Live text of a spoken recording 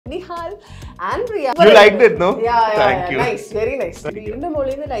Nihal and Priya. You liked it, no? Yeah, Thank you. Nice, very nice. വീടിന്റെ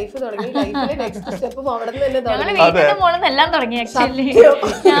മുകളിൽ നിന്ന് life തുടങ്ങി, ലൈഫിലെ നെക്സ്റ്റ് സ്റ്റെപ്പും അവിടെ നിന്ന് തന്നെ തുടങ്ങി. വീടിന്റെ മുകളിൽ നിന്ന് എല്ലാം തുടങ്ങി ആക്ച്വലി.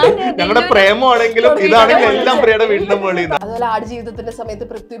 ഞങ്ങളുടെ പ്രേമമാണെങ്കിലും ഇതാണെങ്കിൽ എല്ലാം പ്രിയയുടെ വീടിന്റെ മുകളിൽ നിന്ന്. അതുപോലെ ആടുജീവിതത്തിന്റെ സമയത്ത്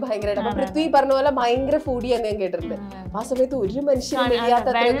പൃഥ്വി ഭയങ്കരമായിട്ട്, അപ്പൊ പൃഥ്വി പറഞ്ഞ പോലെ ഭയങ്കര ഫുഡി എന്ന് ഞാൻ കേട്ടിട്ടുണ്ട്. ആ സമയത്ത് ഒരു മനുഷ്യനും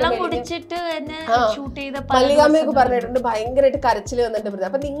മല്ലികാമ്മയൊക്കെ പറഞ്ഞിട്ടുണ്ട്, ഭയങ്കരമായിട്ട് കരച്ചില് വന്നിട്ടുണ്ട്.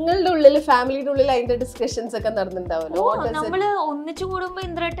 അപ്പൊ നിങ്ങളുടെ ഉള്ളിൽ ഫാമിലിയുടെ ഉള്ളിൽ അതിന്റെ ഡിസ്കഷൻസ് ഒക്കെ നടന്നിട്ടുണ്ടാവല്ലോ. നമ്മള് ഒന്നിച്ചു കൂടുമ്പോ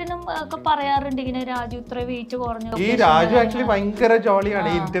ഇന്ദ്രേട്ടനും ഒക്കെ പറയാറുണ്ട് ഇങ്ങനെ രാജു ഇത്ര വെയിറ്റ് കുറഞ്ഞു. ഈ രാജു ആക്ച്വലി ഭയങ്കര ജോളിയാണ്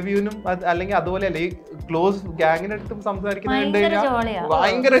ഇന്റർവ്യൂവിനും അല്ലെങ്കിൽ അതുപോലെ അല്ലെ ഈ ക്ലോസ് ഗാങ്ങിനടുത്തും സംസാരിക്കുന്നത്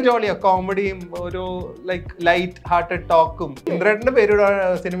ഭയങ്കര ജോളിയാ. കോമഡിയും ഒരു ലൈക്ക് ലൈറ്റ് ഹാർട്ടഡ് ടോക്കും. ഇന്ദ്രേട്ടന്റെ പേരിട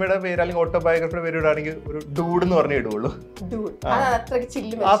സിനിമയുടെ പേര് അല്ലെങ്കിൽ ഓട്ടോബയോഗ്രഫിയുടെ പേരിടുകയാണെങ്കിൽ ഒരു ഡൂഡ് എന്ന് പറഞ്ഞേ ഇടുള്ളൂ.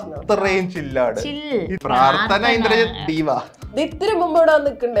 അത്രയും ചില്ലാണ്. പ്രാർത്ഥന ഇന്ദ്രജിത്ത് ദീവ ഇത്തിരി മുമ്പ് ഇവിടെ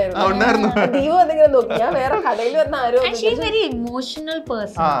നിൽക്കണ്ടായിരുന്നു. ദീപ വന്നിങ്ങനെ നോക്കി, ഞാൻ വേറെ കടയിൽ വന്ന ആരോ.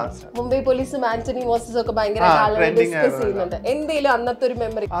 മുംബൈ പോലീസും ആന്റണി മോസസ് ഒക്കെ ഭയങ്കര ഡിസ്കസ് ചെയ്യുന്നുണ്ട്. എന്തെങ്കിലും അന്നത്തെ ഒരു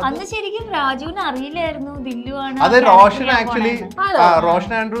മെമ്മറി. അന്ന് ശരിക്കും രാജുവിന് അറിയില്ലായിരുന്നു ദില്ലുവാണ്. അത് റോഷൻ ആക്ച്വലി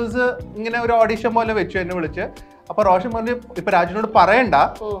റോഷൻ ആൻഡ്രൂസ് ഇങ്ങനെ ഒരു ഓഡിഷൻ പോലെ വെച്ചു എന്നെ വിളിച്ച്. അപ്പൊ റോഷൻ പറഞ്ഞു ഇപ്പൊ രാജുവിനോട് പറയണ്ട,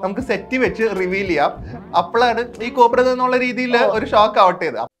 നമുക്ക് സെറ്റ് വെച്ച് റിവീൽ ചെയ്യാം. അപ്പോഴാണ് ഈ കോപ്പറേറ്റ് എന്നുള്ള രീതിയിൽ ഒരു ഷോക്ക് ആവട്ടെ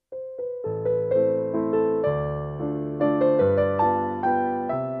ചെയ്ത്.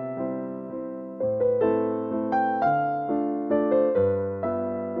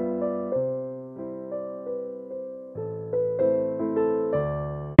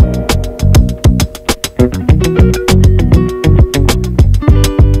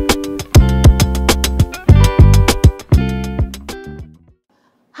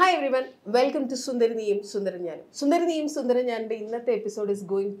 Welcome to Sundariniyum Sundaranyanum. Sundariniyum Sundaranyanum ഇന്നത്തെ episode is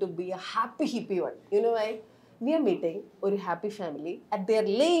going to be a happy one. You know why? We are meeting a happy family at their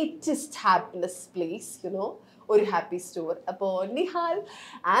latest happiness place, you know. ഒരു happy store. അപ്പോ Nihal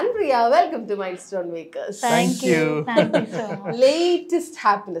and Priya, welcome to milestone makers. Thank you. Latest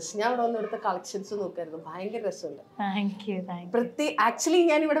happiness. ഞാൻ ഇവിടെ വന്ന് ഇവിടുത്തെ collections നോക്കായിരുന്നു, ഭയങ്കര രസമുണ്ട്. Actually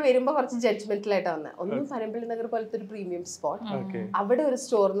ഞാൻ ഇവിടെ വരുമ്പോ കുറച്ച് ജഡ്ജ്മെന്റലായിട്ട് വന്നത്. ഒന്നും പനമ്പള്ളി നഗർ പോലത്തെ ഒരു പ്രീമിയം സ്പോട്ട്, അവിടെ ഒരു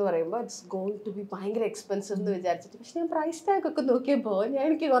സ്റ്റോർ എന്ന് പറയുമ്പോൾ ഇറ്റ്സ് ഗോയിങ് ടു ബി ഭയങ്കര എക്സ്പെൻസീവ് എന്ന് വിചാരിച്ചിട്ട്, പക്ഷെ ഞാൻ പ്രൈസ് ടാഗ് ഒക്കെ നോക്കിയപ്പോ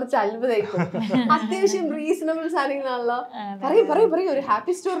എനിക്ക് കുറച്ച് അത്ഭുതമായിപ്പോയി. അത്യാവശ്യം റീസണബിൾ സാധനങ്ങളാണല്ലോ. പറയൂ ഒരു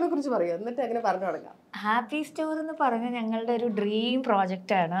ഹാപ്പി സ്റ്റോറിനെ കുറിച്ച് പറയൂ, എന്നിട്ട് അങ്ങനെ പറഞ്ഞു തുടങ്ങാം. ഹാപ്പി സ്റ്റോർ എന്ന് പറഞ്ഞ ഞങ്ങളുടെ ഒരു ഡ്രീം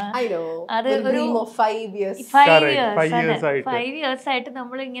പ്രോജക്റ്റ് ആണ്. അത് ഒരു 5 ഇയേഴ്സ് ആയിട്ട്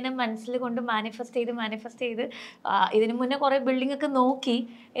നമ്മൾ ഇങ്ങനെ മനസ്സിൽ കൊണ്ട് മാനിഫെസ്റ്റ് ചെയ്ത് ഇതിനു മുന്നേ കുറെ ബിൽഡിംഗ് ഒക്കെ നോക്കി,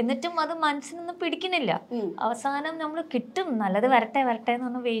 എന്നിട്ടും അത് മനസ്സിനൊന്നും പിടിക്കുന്നില്ല. അവസാനം നമ്മൾ കിട്ടും, നല്ലത് വരട്ടെ എന്ന്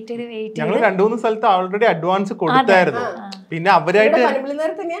പറഞ്ഞ് വെയിറ്റ് ചെയ്ത് ഞങ്ങൾ 2-3 സ്ഥലത്ത് ഓൾറെഡി അഡ്വാൻസ് കൊടുത്തായിരുന്നു. പിന്നെ അവരായിട്ട്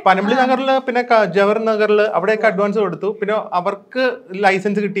പനമ്പള്ളി നഗറില് പിന്നെ ജവഹർ നഗറില് അവിടെയൊക്കെ അഡ്വാൻസ് കൊടുത്തു. പിന്നെ അവർക്ക്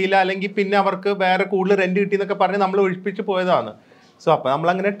ലൈസൻസ് കിട്ടിയില്ല, അല്ലെങ്കിൽ പിന്നെ അവർക്ക് വേറെ കൂടുതൽ റെന്റ് കിട്ടി എന്നൊക്കെ പറഞ്ഞ് നമ്മൾ ഒഴിപ്പിച്ച് പോയതാണ്. സോ അപ്പൊ നമ്മൾ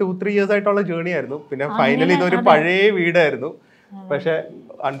അങ്ങനെ 2-3 ഇയേഴ്സ് ആയിട്ടുള്ള ജേർണി ആയിരുന്നു. പിന്നെ ഫൈനലി ഇതൊരു പഴയ വീടായിരുന്നു, പക്ഷെ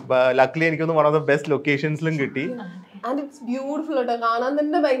ലക്ലി എനിക്കൊന്ന് വൺ ഓഫ് ദ ബെസ്റ്റ് ലൊക്കേഷൻസിലും കിട്ടി.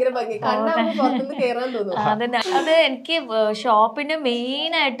 അത് എനിക്ക് ഷോപ്പിന്റെ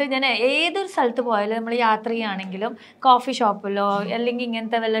മെയിൻ ആയിട്ട് ഞാൻ ഏതൊരു സ്ഥലത്ത് പോയാലും, നമ്മൾ യാത്ര ചെയ്യുകയാണെങ്കിലും കോഫി ഷോപ്പിലോ അല്ലെങ്കിൽ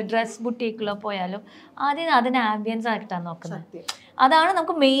ഇങ്ങനത്തെ വല്ല ഡ്രസ് ബുട്ടീക്കിലോ പോയാലും ആദ്യം അതിന് ആംബിയൻസ് ആയിട്ടാണ് നോക്കുന്നത്. അതാണ്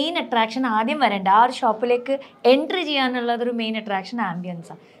നമുക്ക് മെയിൻ അട്രാക്ഷൻ ആദ്യം വരേണ്ട. ആ ഒരു ഷോപ്പിലേക്ക് എൻട്രി ചെയ്യാനുള്ളത് ഒരു main attraction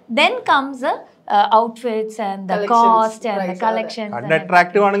ambience. Then comes outfits and the cost and the collections.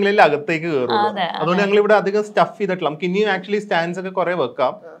 Attractive ആണെങ്കിലല്ലേ അകത്തേക്ക് കയറുള്ളൂ. അതുകൊണ്ട് ഞങ്ങൾ ഇവിടെ അധികം സ്റ്റഫ് ചെയ്തിട്ടില്ല. നമുക്ക് ഇനിയും ആക്ച്വലി സ്റ്റാൻഡ്സ് ഒക്കെ കുറെ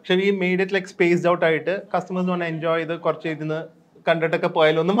വെക്കാം, പക്ഷെ V made it like spaced out ആയിട്ട് കസ്റ്റമേഴ്സ് വന്ന് എൻജോയ് ചെയ്ത് കുറച്ച് ഇരുന്ന് കണ്ടിട്ടൊക്കെ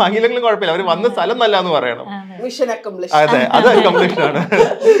പോയാലും ഒന്നും വാങ്ങിയില്ലെങ്കിലും കുഴപ്പമില്ല, അവർ വന്ന സ്ഥലം നല്ല എന്ന് പറയണം. അതെ, അത് അക്കംപ്ലിഷ്ഡ് ആണ്.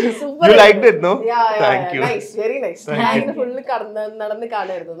 You liked it, no? Thank you. Nice, very nice. ഞാൻ ഫുൾ നടന്ന്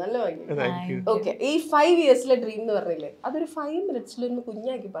കാണായിരുന്നു, നല്ല ഭംഗി. ഓക്കേ, ഈ 5 ഇയേഴ്സിലെ ഡ്രീം എന്ന് പറഞ്ഞില്ലേ, അതൊരു 5 മിനിറ്റ്സിൽ ഒന്ന്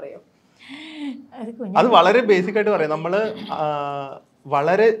കുഞ്ഞാക്കി പറയാം. അത് വളരെ ബേസിക് ആയിട്ട് പറയാം. നമ്മള്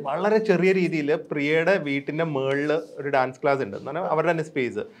വളരെ വളരെ ചെറിയ രീതിയിൽ പ്രിയയുടെ വീട്ടിന്റെ മേളിൽ ഒരു ഡാൻസ് ക്ലാസ് ഉണ്ട്, അവരുടെ തന്നെ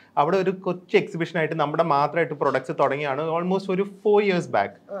സ്പേസ്. അവിടെ ഒരു കൊച്ചു എക്സിബിഷൻ ആയിട്ട് നമ്മുടെ മാത്രമായിട്ട് പ്രൊഡക്ട്സ് തുടങ്ങിയാണ് ഓൾമോസ്റ്റ് ഒരു 4 years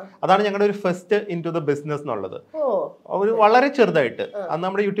ബാക്ക്. അതാണ് ഞങ്ങളുടെ ഒരു first in to the business എന്നുള്ളത്. ഒരു വളരെ ചെറുതായിട്ട് അന്ന്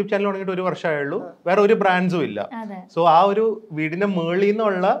നമ്മുടെ യൂട്യൂബ് ചാനൽ തുടങ്ങിയിട്ട് 1 വർഷമായുള്ളൂ, വേറെ ഒരു ബ്രാൻഡ്സും ഇല്ല. സോ ആ ഒരു വീടിന്റെ മേളിൽ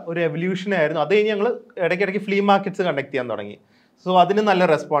നിന്നുള്ള ഒരു എവല്യൂഷൻ ആയിരുന്നു. അത് കഴിഞ്ഞ് ഞങ്ങൾ ഇടയ്ക്കിടയ്ക്ക് ഫ്ലീ മാർക്കറ്റ്സ് കണ്ടക്ട് ചെയ്യാൻ തുടങ്ങി. സോ അതിന് നല്ല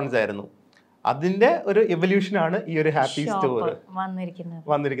റെസ്പോൺസ് ആയിരുന്നു. അതിന്റെ ഒരു എവല്യൂഷൻ ആണ് ഈ ഒരു ഹാപ്പി സ്റ്റോർ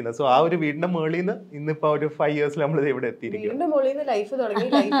വന്നിരിക്കുന്നത്. സോ ആ ഒരു വീടിന്റെ മുകളിൽ നിന്ന് ഇന്നിപ്പോ ഒരു 5 years നമ്മൾ ഇവിടെ എത്തിയിരിക്കും.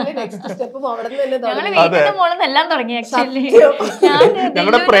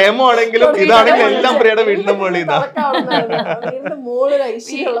 ഞങ്ങളുടെ പ്രേമമാണെങ്കിലും ഇതാണെങ്കിൽ എല്ലാം പ്രിയയുടെ വീടിന്റെ മുകളിൽ നിന്നാണ്.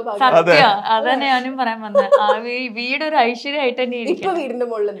 അതന്നെ ഞാനും പറയാൻ വന്നത്. വീടൊരു ഐശ്വര്യമായിട്ട് തന്നെ ഇപ്പൊ വീടിന്റെ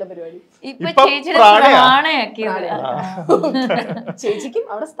മുകളിൽ എന്താ പരിപാടി? ഇപ്പൊ ചേച്ചിക്കും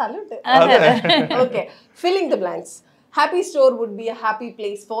അവിടെ സ്ഥലമുണ്ട്. Okay, filling the blanks. Happy store would be a happy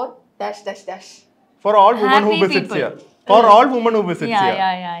place for dash dash dash. For all women who visits here. For all women who visits here.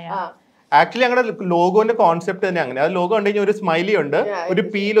 Actually ഞങ്ങളുടെ ലോഗോന്റെ കോൺസെപ്റ്റ് തന്നെ അങ്ങനെ. അത് ലോഗോ ഉണ്ടെങ്കിൽ ഒരു സ്മൈലി ഉണ്ട്, ഒരു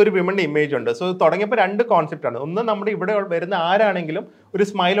peel, ഒരു വിമന്റെ image ഉണ്ട്. സോ തുടങ്ങിയപ്പോൾ 2 കോൺസെപ്റ്റ് ആണ്. ഒന്ന്, നമ്മുടെ ഇവിടെ വരുന്ന ആരാണെങ്കിലും ഒരു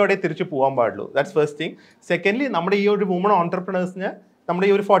സ്മൈലോടെ തിരിച്ചു പോകാൻ പാടുള്ളൂ. That's first thing. സെക്കൻഡ്ലി, നമ്മുടെ ഈ ഒരു വുമൺ ഓൺടർപ്രണേഴ്സിന് നമ്മുടെ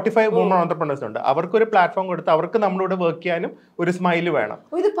ഈ ഒരു 45 വുമൺ ഓൺടർപ്രണേഴ്സ് ഉണ്ട്. അവർക്ക് ഒരു പ്ലാറ്റ്ഫോം കൊടുത്ത് അവർക്ക് നമ്മളോട് വർക്ക് ചെയ്യാനും ഒരു സ്മൈല് വേണം.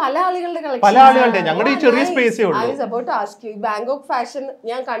 ഇത് പല ആളുകളുടെ ഞങ്ങളുടെ ഈ ചെറിയ സ്പേസേ ഉള്ളൂ. ബാങ്കോക്ക് ഫാഷൻ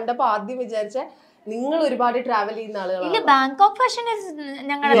ഞാൻ കണ്ടപ്പോ ആദ്യം വിചാരിച്ച നിങ്ങൾ ഒരുപാട് ട്രാവൽ ചെയ്യുന്ന ആളുകളാണ്. ബാങ്കോക്ക് ഫാഷൻ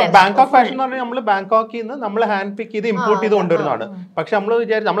ബാങ്കോക്ക് ഫാഷൻ എന്ന് പറഞ്ഞാൽ നമ്മൾ ബാങ്കോക്കിൽ നിന്ന് നമ്മൾ ഹാൻഡ് പിക്ക് ചെയ്ത് ഇമ്പോർട്ട് ചെയ്ത് കൊണ്ടുവരുന്നതാണ്. പക്ഷെ നമ്മൾ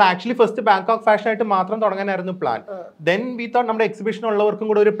വിചാരിച്ചു നമ്മൾ ആക്ച്വലി ഫസ്റ്റ് ബാങ്കോക്ക് ഫാഷൻ ആയിട്ട് മാത്രം തുടങ്ങാനായിരുന്നു പ്ലാൻ. ദെൻ വി തോട്ട് നമ്മുടെ എക്സിബിഷൻ ഉള്ളവർക്കും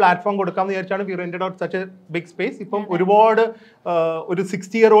കൂടെ ഒരു പ്ലാറ്റ്ഫോം കൊടുക്കാമെന്ന് വിചാരിച്ചാണ് V rented out such A big space. ഇപ്പം ഒരുപാട് ഒരു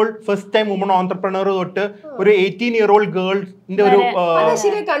 60-year-old first time woman entrepreneur തൊട്ട് ഒരു 18-year-old ഗേളിന്റെ ഒരു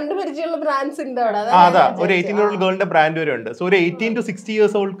അതാ ഒരു 18-year-old ഗേളിന്റെ ബ്രാൻഡ് വരെ ഉണ്ട്. സോ ഒരു 18 to 60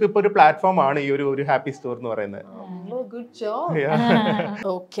 years old ഇപ്പൊ ഒരു പ്ലാറ്റ്ഫോം ആണ് ഈ ഒരു ഹാപ്പി സ്റ്റോർ എന്ന് പറയുന്നത്.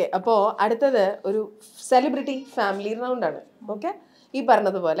 ഓക്കെ, അപ്പോ അടുത്തത് ഒരു സെലിബ്രിറ്റി ഫാമിലി റൗണ്ട് ആണ്. ഓക്കെ, ഈ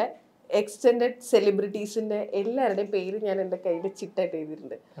പറഞ്ഞതുപോലെ എക്സ്റ്റെൻഡഡ് സെലിബ്രിറ്റീസിന്റെ എല്ലാവരുടെയും പേര് ഞാൻ എന്റെ കയ്യിൽ ചിട്ടായിട്ട്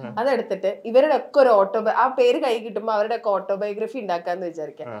എഴുതിയിട്ടുണ്ട്. അതെടുത്തിട്ട് ഇവരുടെ ഒക്കെ ഒരു ആ പേര് കൈ കിട്ടുമ്പോ അവരുടെ ഒക്കെ ഓട്ടോബയോഗ്രഫി ഉണ്ടാക്കാന്ന്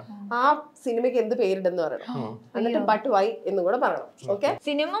വിചാരിക്കാം. ആ സിനിമയ്ക്ക് എന്ത് പേരിടെന്ന് പറയണം, എന്നിട്ട് ബട്ട് വൈ എന്നും കൂടെ പറയണം. ഓക്കെ,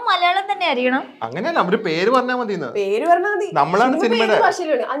 സിനിമ മലയാളം തന്നെ അറിയണം. അങ്ങനെയല്ല, ഒരു പേര് പറഞ്ഞാൽ മതി. പേര് പറഞ്ഞാൽ മതി. നമ്മളാണ്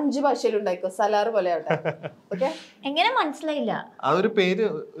ഭാഷയിലാണ് 5 ഭാഷയിൽ ഉണ്ടാക്കോ, സലാറ് പോലെ ആവട്ടെ. ഓക്കെ, എങ്ങനെ മനസ്സിലായില്ല? അതൊരു പേര്,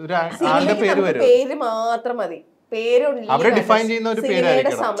 പേര് മാത്രം മതി.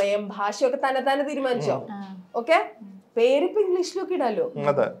 സിനിമയുടെ സമയം, ഭാഷയൊക്കെ തന്നെ തീരുമാനിച്ചോ. ഓക്കെ, പേരിപ്പോ ഇംഗ്ലീഷിലൊക്കെ ഇടാലോ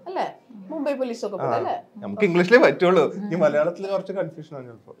അല്ലേ? മുംബൈ പോലീസൊക്കെ പോലെ അല്ലേ? നമുക്ക് ഇംഗ്ലീഷിലേ പറ്റുള്ളൂ. ഈ മലയാളത്തിൽ കുറച്ച് കൺഫ്യൂഷൻ ആണ്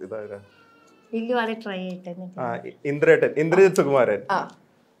ചിലപ്പോ. ഇന്ദ്രജിത്ത് സുകുമാരൻ.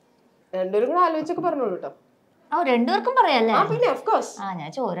 രണ്ടുപേരും കൂടെ ആലോചിച്ചൊക്കെ പറഞ്ഞോളൂ കേട്ടോ. രണ്ടുപേർക്കും പറയാല്ലേ?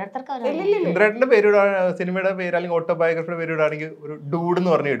 ഇന്ദ്രേട്ടന്റെ പേര് സിനിമയുടെ പേര് അല്ലെങ്കിൽ ഓട്ടോബയോഗ്രഫിയുടെ പേര് ഇടുകയാണെങ്കിൽ ഒരു ഡൂഡ്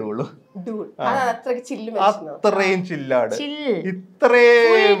എന്ന് പറഞ്ഞേ ഇടുള്ളൂ. അത്രയും ചില്ലാണ്.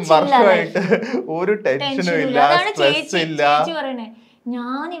 ഇത്രയും വർഷമായിട്ട് ഒരു ടെൻഷനും ഇല്ല, സ്ട്രെസ് ഇല്ല.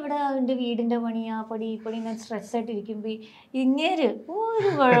 ഞാനിവിടെ എൻ്റെ വീടിന്റെ പണി ആ പണി ഈ പണി ഞാൻ സ്ട്രെസ് ആയിട്ട് ഇരിക്കുമ്പോ ഇങ്ങേര് ഒരു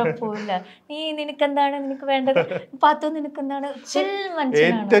കുഴപ്പമില്ല. നിനക്കെന്താണ്, നിനക്ക് വേണ്ടത് പാത്തു, നിനക്കെന്താണ്,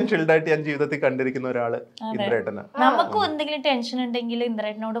 ഏറ്റവും ചിൽഡായിട്ട് ഞാൻ ജീവിതത്തിൽ കണ്ടിരിക്കുന്ന ഒരാള് ഇന്ദ്രേട്ടനാ. നമുക്കും എന്തെങ്കിലും ടെൻഷൻ ഉണ്ടെങ്കിൽ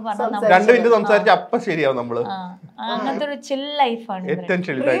ഇന്ദ്രേട്ടനോട് പറഞ്ഞാൽ 2 മിനിറ്റ് സംസാരിച്ച് അപ്പൊ ശരിയാവും. നമ്മള് അങ്ങനത്തെ ഒരു ചിൽ ലൈഫാണ് ഏറ്റവും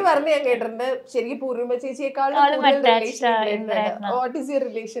ചിൽഡായിട്ട്. പറഞ്ഞു ഞാൻ കേട്ടിട്ടുണ്ട് ശരിക്കും പൂർണിമ ചേച്ചിയെക്കാളും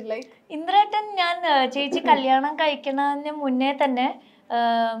ഇന്ദ്രേട്ടൻ. ഞാൻ ചേച്ചി കല്യാണം കഴിക്കുന്നതിന് മുന്നേ തന്നെ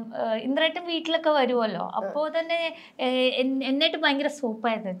ഇന്ദ്രേട്ടൻ വീട്ടിലൊക്കെ വരുമല്ലോ, അപ്പോ തന്നെ എന്നായിട്ട് ഭയങ്കര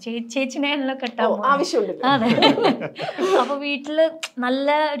സോപ്പായിരുന്നു. ചേച്ചിനെ എല്ലാം കെട്ടാൻ ആവശ്യമുണ്ട്. അതെ, അപ്പൊ വീട്ടില് നല്ല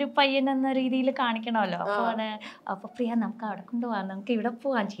ഒരു പയ്യൻ എന്ന രീതിയിൽ കാണിക്കണമല്ലോ. അപ്പൊ പ്രിയ നമുക്ക് അവിടെ കൊണ്ടുപോകാം, നമുക്ക് ഇവിടെ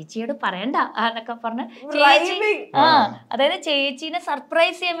പോവാം, ചേച്ചിയോട് പറയണ്ട എന്നൊക്കെ പറഞ്ഞ് ചേച്ചി അതായത് ചേച്ചീനെ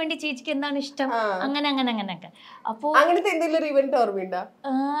സർപ്രൈസ് ചെയ്യാൻ വേണ്ടി ചേച്ചിക്ക് എന്താണ് ഇഷ്ടം അങ്ങനെയൊക്കെ. അപ്പൊ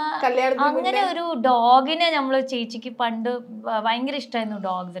അങ്ങനെ ഒരു ഡോഗിനെ നമ്മള് ചേച്ചിക്ക് പണ്ട് ഭയങ്കര ഇഷ്ടമായിരുന്നു,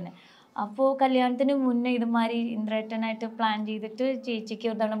 ഡോഗ്സിന്. അപ്പോൾ കല്യാണത്തിന് മുന്നേ ഇതുമാതിരി ഇന്ദ്രേട്ടനായിട്ട് പ്ലാൻ ചെയ്തിട്ട് ചേച്ചിക്ക്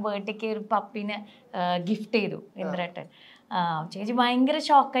എന്താണ് ബർത്ത്ഡേക്ക് ഒരു പപ്പിനെ ഗിഫ്റ്റ് ചെയ്തു ഇന്ദ്രേട്ടൻ. ചേച്ചി ഭയങ്കര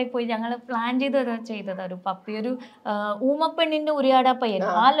ഷോക്കായി പോയി. ഞങ്ങൾ പ്ലാൻ ചെയ്തത് ഒരു പപ്പി, ഒരു ഊമപ്പെണ്ണിന്റെ ഉരിയാടാ പയ്യൻ.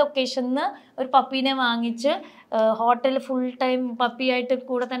 ആ ലൊക്കേഷനിൽ ഒരു പപ്പീനെ വാങ്ങിച്ച് ഹോട്ടലിൽ ഫുൾ ടൈം പപ്പിയായിട്ട്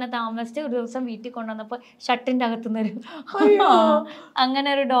കൂടെ തന്നെ താമസിച്ച് ഒരു ദിവസം വീട്ടിൽ കൊണ്ടുവന്നപ്പോൾ ഷട്ടിൻ്റെ അകത്തുനിന്നൊരു അങ്ങനെ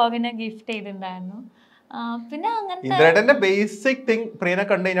ഒരു ഡോഗിനെ ഗിഫ്റ്റ് ചെയ്തിട്ടുണ്ടായിരുന്നു. പിന്നെ ഇന്ദ്രേട്ടന്റെ ബേസിക് തിങ് പ്രിയനെ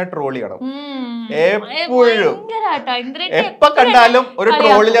കണ്ടു കഴിഞ്ഞാൽ ട്രോൾ ചെയ്യണം. എപ്പോഴും എപ്പോ കണ്ടാലും ഒരു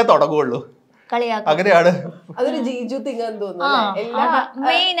ട്രോളിലേ തുടങ്ങുള്ളൂ. അങ്ങനെയാണ്. അതൊരു ജീജു തിങ്ങാൻ തോന്നുന്നു.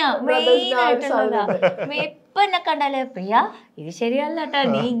 എപ്പൊ എന്നെ കണ്ടാലേ പ്രിയ ഇത് ശരിയല്ല കേട്ടോ,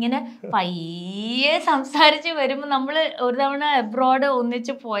 നീ ഇങ്ങനെ പയ്യെ സംസാരിച്ച് വരുമ്പോ നമ്മള് ഒരു തവണ എബ്രോഡ്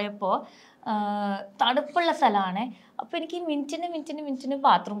ഒന്നിച്ച് പോയപ്പോ തണുപ്പുള്ള സ്ഥലമാണ്. അപ്പൊ എനിക്ക് മിനിറ്റിന്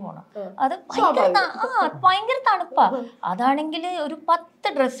ബാത്റൂം പോകണം. അത് ഭയങ്കര തണുപ്പാ. അതാണെങ്കിൽ ഒരു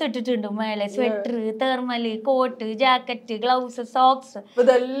 10 ഡ്രസ്സ് ഇട്ടിട്ടുണ്ട് മേലെ, sweater, തെർമല്, coat, jacket, gloves, socks,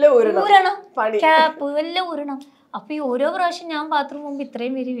 ഊരണം, cap എല്ലാം ഊരണം. അപ്പൊ ഈ ഓരോ പ്രാവശ്യം ഞാൻ ബാത്റൂം മുമ്പ്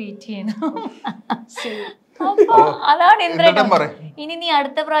ഇത്രയും പേര് വെയിറ്റ് ചെയ്യണം. അപ്പൊ അതാണ് ഇന്ദ്രേട്ടൻ. ഇനി നീ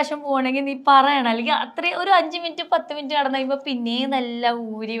അടുത്ത പ്രാവശ്യം പോകണമെങ്കിൽ നീ പറയണം, അല്ലെങ്കിൽ അത്രയും ഒരു 5 മിനിറ്റ് 10 മിനിറ്റ് നടന്നു കഴിയുമ്പോ പിന്നെയും നല്ല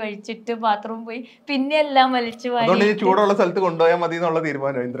ഊരി വഴിച്ചിട്ട് ബാത്റൂം പോയി പിന്നെ എല്ലാം വലിച്ചു ചൂടുള്ള സ്ഥലത്ത് കൊണ്ടുപോയാൽ മതി എന്നുള്ള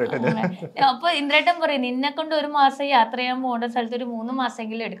തീരുമാനം ഇന്ദ്രേട്ടൻ. അപ്പൊ ഇന്ദ്രേട്ടൻ പറയും നിന്നെ കൊണ്ട് ഒരു മാസം യാത്ര ചെയ്യാൻ പോകേണ്ട സ്ഥലത്ത് ഒരു 3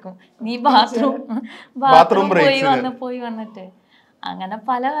 മാസമെങ്കിലും എടുക്കും നീ ബാത്റൂം പോയി വന്നിട്ട്. അങ്ങനെ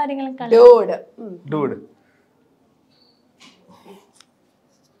പല കാര്യങ്ങളും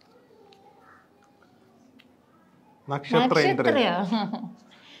നക്ഷത്ര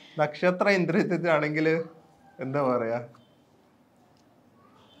ഇന്ദ്രജിത്താണെങ്കിൽ എന്താ പറയാ,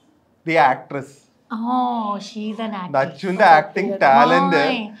 ദി ആക്ട്രസ്. അച്ഛന്റെ ആക്ടിങ് ടാലന്റ്.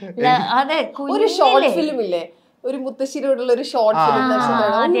 ഒരു ഷോർട്ട് ഫിലിം ഇല്ലേ, ഒരു മുത്തശ്ശിയോടുള്ള ഒരു ഷോർട്ട് ഫിലിം,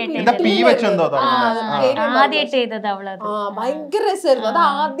 ഭയങ്കര രസമായിരുന്നു. അത്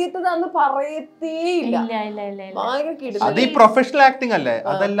ആദ്യത്തേതാന്ന് പറയത്തേയില്ല. അത് ഈ പ്രൊഫഷണൽ ആക്ടിങ് അല്ലേ,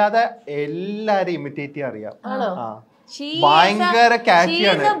 അതല്ലാതെ എല്ലാരും ഇമിറ്റേറ്റ് ചെയ്യാൻ അറിയാം. ഭയങ്കര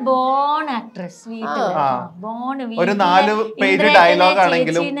കാച്ചിയാണ്. ഒരു 4 പേജ് ഡയലോഗ്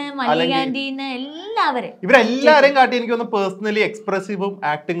ആണെങ്കിലും ഇവരെല്ലാരെയും കാട്ടി എനിക്ക് തോന്നുന്നു പേഴ്സണലി എക്സ്പ്രസീവും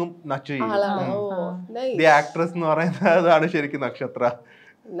ആക്ടിങ്ങും നച്ചു ചെയ്യും. ദി ആക്ട്രസ് എന്ന് പറയുന്നത് അതാണ് ശരിക്കും നക്ഷത്ര.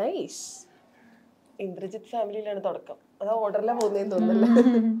 ഇന്ദ്രജിത്ത് ഫാമിലിയിലാണ് തുടക്കം. അത് ഓർഡറിലാണ് പോകുന്നതെന്ന് തോന്നുന്നില്ല.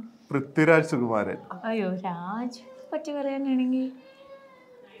 പൃഥ്വിരാജ് സുകുമാരൻ. അയ്യോ രാജ് പറ്റി പറയാനാണെങ്കിൽ,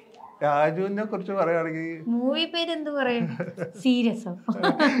 രാജുവിനെ കുറിച്ച് പറയുകയാണെങ്കിൽ മൂവി പേര് എന്ത് പറയും, സീരിയസ്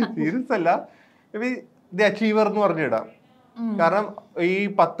അല്ല, ദി അച്ചീവർ എന്ന് പറഞ്ഞിടാം. കാരണം ഈ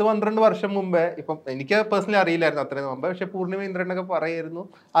 10-12 വർഷം മുമ്പേ, ഇപ്പം എനിക്ക് പേഴ്സണലി അറിയില്ലായിരുന്നു അത്രയും മുമ്പ്, പക്ഷെ പൂർണിമ ഇന്ദ്രനൊക്കെ പറയായിരുന്നു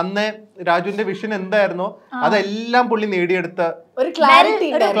അന്ന് രാജുവിന്റെ വിഷൻ എന്തായിരുന്നോ അതെല്ലാം പുള്ളി നേടിയെടുത്ത ക്ലാരിറ്റി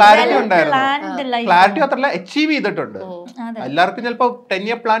ഉണ്ടായിരുന്നു. ക്ലാരിറ്റി മാത്രമല്ല അച്ചീവ് ചെയ്തിട്ടുണ്ട്. എല്ലാവർക്കും ചിലപ്പോ 10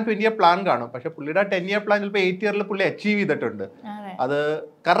 ഇയർ പ്ലാൻ 20 ഇയർ പ്ലാൻ കാണും, പക്ഷെ പുള്ളിയുടെ 10 ഇയർ പ്ലാൻ ചിലപ്പോൾ 8 ഇയറിൽ പുള്ളി അച്ചീവ് ചെയ്തിട്ടുണ്ട്. അത്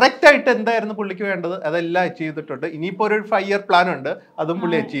കറക്റ്റ് ആയിട്ട് എന്തായിരുന്നു പുള്ളിക്ക് വേണ്ടത് അതെല്ലാം അച്ചീവ് ചെയ്തിട്ടുണ്ട്. ഇനിയിപ്പോ ഒരു 5 ഇയർ പ്ലാൻ ഉണ്ട്, അതും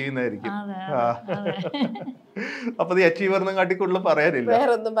പുള്ളി അച്ചീവ് ചെയ്യുന്നതായിരിക്കും. അപ്പൊ ഈ അച്ചീവറിനും കാട്ടി കൂടുതൽ പറയാനില്ല,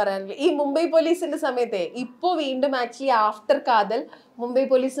 വേറെ ഒന്നും പറയാനില്ല. ഈ മുംബൈ പോലീസിന്റെ സമയത്തെ ഇപ്പൊ വീണ്ടും ആക്ച്വലി ആഫ്റ്റർ കാതൽ മുംബൈ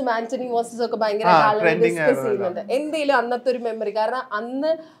പോലീസും ആന്റണി മോസസും ഒക്കെ ഭയങ്കര ഡിസ്കസ് ചെയ്യുന്നുണ്ട്. എന്തെങ്കിലും അന്നത്തെ ഒരു മെമ്മറി, കാരണം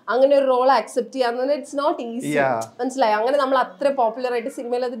അന്ന് അങ്ങനെ ഒരു റോൾ അക്സെപ്റ്റ് ചെയ്യാന്ന് ഇറ്റ്സ് നോട്ട് ഈസി. മനസ്സിലായി, അങ്ങനെ നമ്മൾ അത്ര പോപ്പുലർ ആയിട്ട്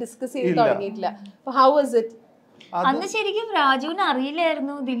സിനിമയിൽ അത് ഡിസ്കസ് ചെയ്ത് തുടങ്ങിയിട്ടില്ല. അപ്പൊ ഹൗ വാസ് ഇറ്റ്? അന്ന് ശരിക്കും രാജുവിന്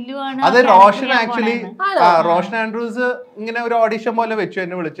അറിയില്ലായിരുന്നു ദില്ലു ആണ്. അത് റോഷൻ ആക്ച്വലി റോഷൻ ആൻഡ്രൂസ് ഇങ്ങനെ ഒരു ഓഡിഷൻ പോലെ വെച്ചു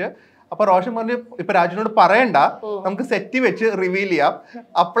എന്നെ വിളിച്ച്. അപ്പൊ റോഷൻ പറഞ്ഞു ഇപ്പൊ രാജുവിനോട് പറയണ്ട, നമുക്ക് സെറ്റ് വെച്ച് റിവീൽ ചെയ്യാം.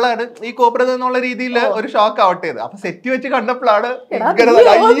 അപ്പോഴാണ് ഈ കോബ്ര എന്നുള്ള രീതിയിൽ ഒരു ഷോക്ക് ആവട്ടെ ചെയ്ത്. അപ്പൊ സെറ്റ് വെച്ച് കണ്ടപ്പോഴാണ്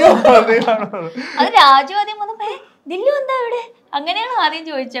രാജു ആദ്യം ദില്ലു എന്താ ഇവിടെ അങ്ങനെയാണ് ആദ്യം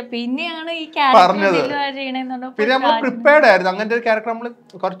ചോദിച്ചത്. പിന്നെയാണ് ഈ പറഞ്ഞത്. പിന്നെ നമ്മൾ പ്രിപ്പയർഡ് ആയിരുന്നു. അങ്ങനത്തെ ഒരു ക്യാരക്ടർ നമ്മൾ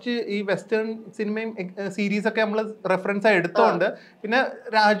കുറച്ച് ഈ വെസ്റ്റേൺ സിനിമയും സീരീസ് ഒക്കെ നമ്മൾ റെഫറൻസ് ആയി എടുത്തോണ്ട്, പിന്നെ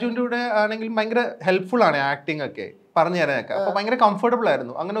രാജുവിന്റെ കൂടെ ആണെങ്കിൽ ഭയങ്കര ഹെൽപ്ഫുൾ ആണ് ആക്ടിങ് ഒക്കെ പറഞ്ഞു തരാനൊക്കെ. അപ്പൊ ഭയങ്കര കംഫർട്ടബിൾ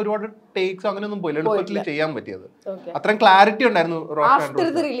ആയിരുന്നു. അങ്ങനെ ഒരുപാട് ടേക്സ് അങ്ങനെ ഒന്നും പോയില്ല, എളുപ്പത്തിൽ ചെയ്യാൻ പറ്റിയത്. അത്രയും ക്ലാരിറ്റി ഉണ്ടായിരുന്നു.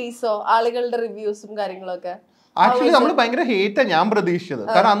 ആളുകളുടെ റിവ്യൂസും കാര്യങ്ങളൊക്കെ ആക്ച്വലി നമ്മൾ ഭയങ്കര ഹേറ്റാ ഞാൻ പ്രതീക്ഷിച്ചത്.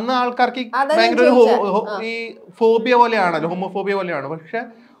 കാരണം അന്ന് ആൾക്കാർക്ക് ഭയങ്കര ഒരു ഈ ഫോബിയ പോലെയാണല്ലോ, ഹോമോഫോബിയ പോലെയാണ്. പക്ഷെ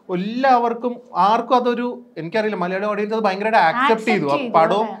എല്ലാവർക്കും ആർക്കും അതൊരു, എനിക്കറിയില്ല, മലയാളം ഓഡിയൻസ് അത് ഭയങ്കരമായിട്ട് ആക്സെപ്റ്റ് ചെയ്തു. ആ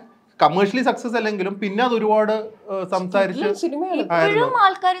പടവും കമേഴ്ഷ്യലി സക്സസ് അല്ലെങ്കിലും പിന്നെ അത് ഒരുപാട് സംസാരിച്ച്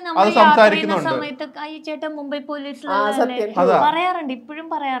അത് സംസാരിക്കുന്നുണ്ട്. മുംബൈ പോലീസ് പറയാറുണ്ട്, ഇപ്പോഴും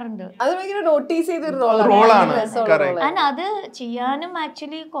പറയാറുണ്ട്. റോളാണ്. അത് ചെയ്യാനും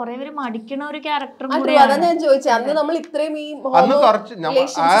ആക്ച്വലി കുറെ പേര് മടിക്കണ ഒരു ക്യാരക്ടർ. അന്ന് കുറച്ച്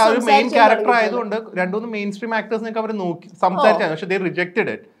ആ ഒരു മെയിൻ ക്യാരക്ടർ ആയതുകൊണ്ട് 2-3 മെയിൻ സ്ട്രീം ആക്ടേഴ്സിനൊക്കെ അവർ നോക്കി സംസാരിച്ചായിരുന്നു. പക്ഷെ ദേ റിജക്റ്റഡ്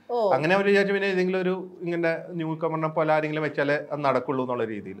ഇറ്റ്. അങ്ങനെ അവർ വിചാരിച്ചു പിന്നെ ഏതെങ്കിലും ഒരു ഇങ്ങനെ ന്യൂ കമറിനെ പോലെ ആരെങ്കിലും വെച്ചാലേ അത് നടക്കുള്ളൂ എന്നുള്ള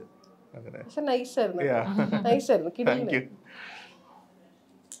രീതിയിൽ.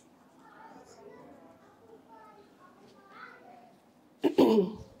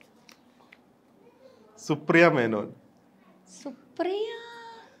 സുപ്രിയ മേനോൻ.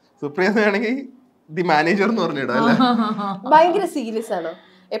 സുപ്രിയ ആണെങ്കിൽ ദി മാനേജർ എന്ന് പറഞ്ഞിടാ അല്ലേ? ഭയങ്കര സീരിയസ് ആണോ?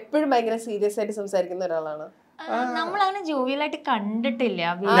 എപ്പോഴും ഭയങ്കര സീരിയസ് ആയിട്ട് സംസാരിക്കുന്ന ഒരാളാണ്. നമ്മളങ്ങനെ ജോവിയലായിട്ട് കണ്ടിട്ടില്ല.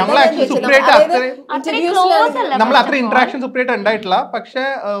 നമ്മൾ അത്ര ഇന്ററാക്ഷൻ സുപ്രിയായിട്ട് ഉണ്ടായിട്ടില്ല. പക്ഷെ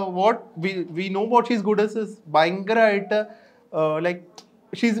we know what she's good is ഭയങ്കരമായിട്ട് like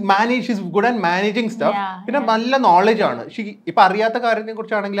she's good and managing stuff. പിന്നെ നല്ല നോളജ് ആണ്. ഇപ്പൊ അറിയാത്ത കാര്യത്തെ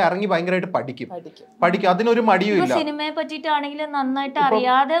കുറിച്ചാണെങ്കിൽ ഇറങ്ങി ഭയങ്കരമായിട്ട് പഠിക്കും. അതിനൊരു മടിയും ഇല്ല. സിനിമയെ പറ്റിയിട്ടാണെങ്കിലും നന്നായിട്ട്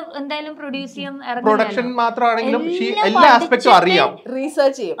അറിയാതെ എന്തായാലും പ്രൊഡ്യൂസ് ചെയ്യും. പ്രൊഡക്ഷൻ മാത്രമാണെങ്കിലും എല്ലാ ആസ്പെക്ടും അറിയാം.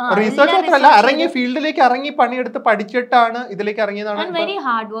 റീസെർച്ച് മാത്രമല്ല, ഇറങ്ങി ഫീൽഡിലേക്ക് ഇറങ്ങി പണിയെടുത്ത് പഠിച്ചിട്ടാണ് ഇതിലേക്ക് ഇറങ്ങിയതാണ്.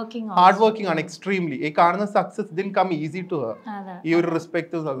 ഹാർഡ് വർക്കിംഗ് ആണ് എക്സ്ട്രീംലി. ഈ കാണുന്ന success did come easy to her. ഈ ഒരു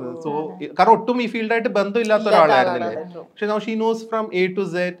റെസ്പെക്ട്. സോ കാരണം ഒട്ടും ഈ ഫീൽഡായിട്ട് ബന്ധമില്ലാത്ത ഒരാളായിരുന്നില്ലേ. പക്ഷെ now she knows from A to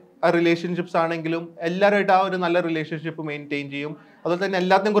Z. Relationships ആണെങ്കിലും എല്ലാവരുമായിട്ട് ആ ഒരു നല്ല റിലേഷൻഷിപ്പ് മെയിൻറ്റെയിൻ ചെയ്യും. അതുപോലെ തന്നെ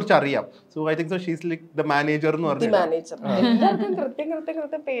എല്ലാത്തിനെ കുറിച്ച് അറിയാം. So I think so she's like the manager എന്ന് പറഞ്ഞു.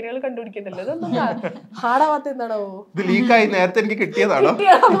 പേരുകൾ കണ്ടുപിടിക്കണ്ടല്ലോ. ഇതൊന്നും ഹാർഡാവാത്ത എന്താണോ? ഇത് ലീക്കായി നേരത്തെ എനിക്ക് കിട്ടിയതാണോ?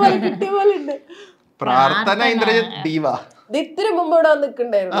 കിട്ടിയ പോലെ ഉണ്ട്. പ്രാർത്ഥന ഇന്ദ്രജിത്ത് ദീവ ഇത്തിരി മുമ്പ് ഇവിടെ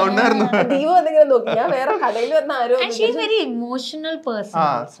നിൽക്കണ്ടായിരുന്നു. ദീപ വന്നിങ്ങനെ നോക്കി. ഞാൻ വേറെ കടയിൽ വന്ന ആരോ. ഇമോഷണൽ പേഴ്സൺ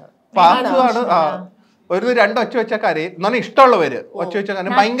ആണ്. ഒരു രണ്ട് ഒച്ച വെച്ച കാര്യം എന്നാണ് ഇഷ്ടമുള്ളവര്. ഒച്ച വെച്ച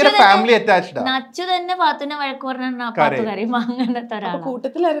കാര്യം ഭയങ്കര ഫാമിലി അറ്റാച്ച്ഡ്. നച്ചു തന്നെ പാത്തുനെ വഴക്ക് പറഞ്ഞ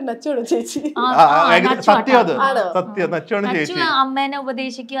കൂട്ടത്തിലാരും നച്ചോളൂ ചേച്ചി. സത്യം, അത് സത്യം. നച്ചോണ് ചേച്ചി. അമ്മേനെ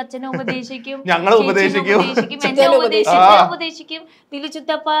ഉപദേശിക്കും, അച്ഛനെ ഉപദേശിക്കും, ഞങ്ങളെ ഉപദേശിക്കും, എന്നെ ഉപദേശിക്കും, തിരു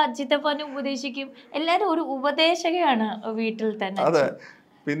ചിത്തപ്പനെ ഉപദേശിക്കും. എല്ലാരും ഒരു ഉപദേശകയാണ് വീട്ടിൽ തന്നെ.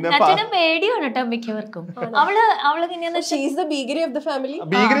 പിന്നെ പേടിയാണ് കേട്ടോ മിക്കവർക്കും.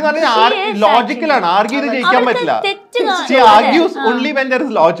 ലോജിക്കലാണ്. ആർഗ്യൂ ചെയ്ത് ജയിക്കാൻ പറ്റില്ല.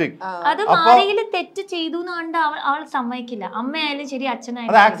 അത് ആരെങ്കിലും തെറ്റ് ചെയ്തു കണ്ട അവൾ സമ്മതിക്കില്ല. അമ്മയായാലും ശരി,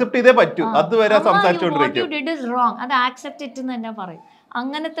 അച്ഛനായാലും അത് ആക്സെപ്റ്റ് ചെയ്തേ പറ്റൂ. അതുവരെ സംസാരിച്ചോണ്ടിരിക്കും. അത് ആക്സെപ്റ്റ് ഇറ്റ് എന്ന് തന്നെ പറയും.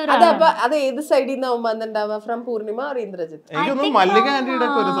 അങ്ങനത്തെ അത് ഏത് സൈഡിൽ നിന്നാവും വന്നിട്ടുണ്ടാവുക? From Purnima or Indrajith? എനിക്കൊന്നും മല്ലിക ആന്റിയുടെ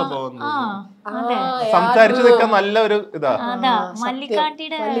ഒക്കെ ഒരു സ്വഭാവം സംസാരിച്ചു നിൽക്കാൻ നല്ല ഒരു ഇതാ.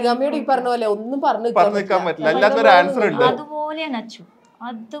 മല്ലികാമ്മയോട് ഈ പറഞ്ഞ പോലെ ഒന്നും പറഞ്ഞു നിൽക്കാൻ പറ്റില്ല. എല്ലാത്തിനും ആൻസർ ഉണ്ട്. അതുപോലെ നച്ചു,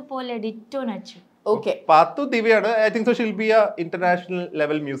 അതുപോലെ ditto Nachu. Pathu ദിവ്യാണ്. I think so ഷിൽ B A international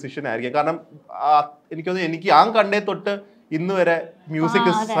level musician ആയിരിക്കും. കാരണം എനിക്ക് ഞാൻ കണ്ടേ തൊട്ട് ഇന്ന് വരെ മ്യൂസിക്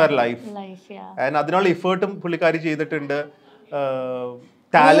ഇസ് ഹർ ലൈഫ്. അതിനുള്ള ഇഫേർട്ടും പുള്ളിക്കാരി ചെയ്തിട്ടുണ്ട്.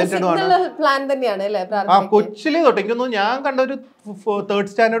 ടാലന്റഡ് ആണ്. കൊച്ചിലെ തൊട്ട് എനിക്കൊന്നും ഞാൻ കണ്ട ഒരു 3rd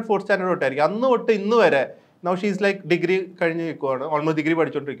സ്റ്റാൻഡേർഡ് 4th സ്റ്റാൻഡേർഡ് തൊട്ടായിരിക്കും. അന്ന് തൊട്ട് ഇന്ന് വരെ നൗ ഷീസ് ലൈക്ക് ഡിഗ്രി കഴിഞ്ഞ് നിൽക്കുവാണ്. Almost degree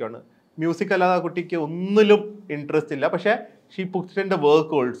പഠിച്ചോണ്ടിരിക്കുകയാണ്. മ്യൂസിക് അല്ലാതെ ആ കുട്ടിക്ക് ഒന്നിലും ഇൻട്രസ്റ്റ് ഇല്ല. പക്ഷെ she puts in the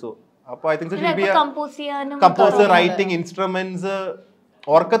work also. അപ്പൊ I think composer, writing, instruments.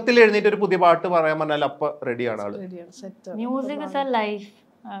 ഓർക്കത്തിൽ എഴുന്നേറ്റ് ഒരു പുതിയ പാട്ട് പറയാൻ പറഞ്ഞാൽ അപ്പൊ റെഡിയാണ് ആള്.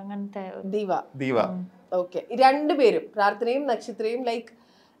 ദീവ. ഓക്കെ, രണ്ടുപേരും പ്രാർത്ഥനയും നക്ഷത്രയും ലൈക്ക്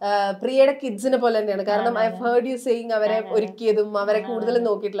പ്രിയയുടെ കിഡ്സിനെ പോലെ തന്നെയാണ്. കാരണം ഐ ഹേർഡ് യു സെയിങ് അവരെ ഒരുക്കിയതും അവരെ കൂടുതലും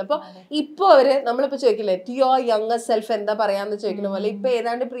നോക്കിയിട്ടില്ല. അപ്പൊ ഇപ്പൊ അവര് നമ്മളിപ്പോ ചോദിക്കില്ലേ ടു യുവർ യങ്ങർ സെൽഫ് എന്താ പറയാന്ന് ചോദിക്കുന്ന പോലെ ഇപ്പൊ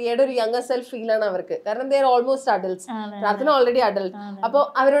ഏതാണ്ട് പ്രിയയുടെ ഒരു യങ്ങർ സെൽഫ് ഫീൽ ആണ് അവർക്ക്. കാരണം ദേ ആർ ഓൾമോസ്റ്റ് അഡൽട്സ്. പ്രാർത്ഥന ഓൾറെഡി അഡൽട്ട്. അപ്പൊ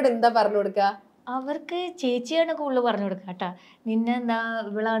അവരോട് എന്താ പറഞ്ഞു കൊടുക്കുക? അവർക്ക് ചേച്ചിയാണ് കൂടുതൽ പറഞ്ഞു കൊടുക്കുക കേട്ടാ. നിന്നെ എന്താ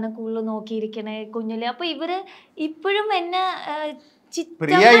ഇവളാണ് കൂടുതൽ നോക്കിയിരിക്കണേ കുഞ്ഞില്. അപ്പൊ ഇവര് ഇപ്പോഴും എന്നെ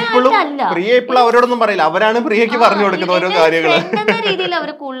പ്രിയ ഇപ്പോഴും അവരോടൊന്നും പറയില്ല. അവരാണ് പ്രിയക്ക് പറഞ്ഞു കൊടുക്കുന്നത് ഓരോ കാര്യങ്ങൾ എന്ന രീതിയിൽ അവർ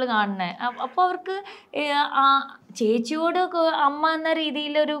കൂടുതൽ കാണണേ. അപ്പൊ അവർക്ക് ചേച്ചിയോട് അമ്മ എന്ന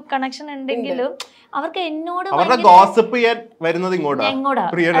രീതിയിൽ ഒരു കണക്ഷൻ ഉണ്ടെങ്കിലും അവർക്ക് എന്നോട് ഗോസിപ്പ് ചെയ്യാൻ വരുന്നത് ഇങ്ങോട്ടാ.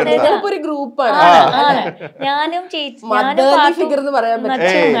 ഞാനും ചേച്ചി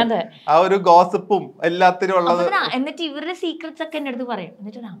ആ ഒരു ഗോസിപ്പും എല്ലാത്തിനും ഉള്ളത്. എന്നിട്ട് ഇവരുടെ സീക്രറ്റ്സ് ഒക്കെ എന്റെ അടുത്ത് പറയും.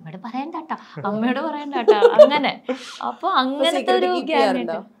 എന്നിട്ട് അമ്മയോട് പറയണ്ടാട്ടാ, അമ്മയോട് പറയണ്ടാട്ടാ, അങ്ങനെ. അപ്പൊ അങ്ങനത്തെ ഒരു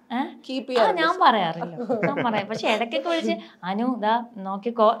ഞാൻ പറയാറില്ല. ഞാൻ പറയാം. പക്ഷെ ഇടയ്ക്കൊക്കെ വിളിച്ച് അനു ഇതാ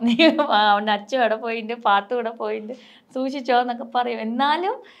നോക്കിക്കോ, നീ അച്ഛൻ ഇവിടെ പോയിട്ടുണ്ട്, പാത്തു ഇവിടെ പോയിട്ടുണ്ട്, സൂക്ഷിച്ചോ എന്നൊക്കെ പറയും.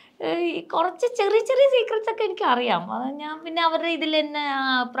 എന്നാലും കുറച്ച് ചെറിയ ചെറിയ സീക്രറ്റ്സ് ഒക്കെ എനിക്ക് അറിയാം. അത് ഞാൻ പിന്നെ അവരുടെ ഇതിൽ തന്നെ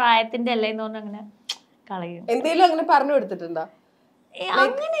പ്രായത്തിന്റെ അല്ലേന്ന് പറഞ്ഞ് അങ്ങനെ കളയും. എന്തെങ്കിലും അങ്ങനെ പറഞ്ഞു കൊടുത്തിട്ടുണ്ടോ?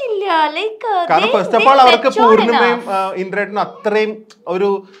 അങ്ങനെയില്ല. കാരണം ഫസ്റ്റ് ഓഫ് ഓൾ അവർക്ക് പൂർണിമയും ഇന്ദ്രേട്ടനും അത്രയും ഒരു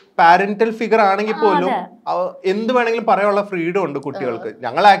പാരന്റൽ ഫിഗർ ആണെങ്കിൽ പോലും എന്ത് വേണമെങ്കിലും പറയാനുള്ള ഫ്രീഡം ഉണ്ട് കുട്ടികൾക്ക്.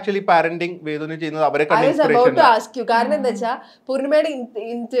 ഞങ്ങൾ ആക്ച്വലി പാരന്റിങ് വേദന ചെയ്യുന്നത് അവരെ കാരണം എന്താ വെച്ചാൽ പൂർണിമയുടെ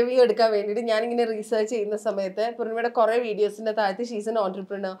ഇന്റർവ്യൂ എടുക്കാൻ വേണ്ടിയിട്ട് ഞാനിങ്ങനെ റീസെർച്ച് ചെയ്യുന്ന സമയത്ത് പൂർണിമയുടെ കുറെ വീഡിയോസിന്റെ താഴത്ത് ഷീസ് ആൻ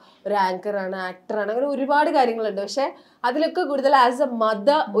ഓൺട്രപ്രണർ, ഒരു ആങ്കർ ആണ്, ആക്ടർ ആണ്, അങ്ങനെ ഒരുപാട് കാര്യങ്ങളുണ്ട്. പക്ഷെ അതിലൊക്കെ കൂടുതൽ ആസ് എ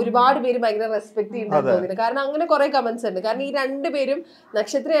മദർ ഒരുപാട് പേര് ഭയങ്കര റെസ്പെക്ട് ചെയ്യുന്നുണ്ട് തോന്നുന്നു. കാരണം അങ്ങനെ കുറെ കമന്റ്സ് ഉണ്ട്. കാരണം ഈ രണ്ടുപേരും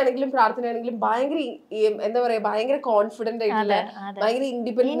നക്ഷത്രയാണെങ്കിലും പ്രാർത്ഥനയാണെങ്കിലും ഭയങ്കര എന്താ പറയാ ഭയങ്കര കോൺഫിഡന്റ് ആയിട്ടുള്ള ഭയങ്കര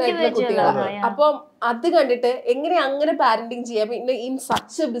ഇൻഡിപെൻഡന്റ് ആയിട്ടുള്ള കുട്ടികളാണ്. അപ്പം അത് കണ്ടിട്ട് എങ്ങനെ അങ്ങനെ പാരന്റിങ് ചെയ്യാം, പിന്നെ in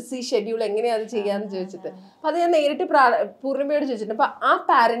such A B C schedule എങ്ങനെയാ അത് ചെയ്യാന്ന് ചോദിച്ചിട്ട് അപ്പൊ അത് ഞാൻ നേരിട്ട് പൂർണിമയോട് ചോദിച്ചിട്ടുണ്ട്. അപ്പൊ ആ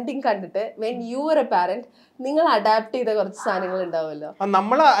പാരന്റിങ് കണ്ടിട്ട് when you are A parent നിങ്ങൾ അഡാപ്റ്റ് ചെയ്ത കുറച്ച് സാധനങ്ങൾ ഉണ്ടാവുമല്ലോ.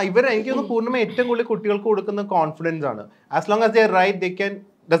 എനിക്കൊന്ന് പൂർണിമ ഏറ്റവും കൂടുതൽ കുട്ടികൾക്ക് കൊടുക്കുന്ന കോൺഫിഡൻസ് ആണ്. As long as they are right they can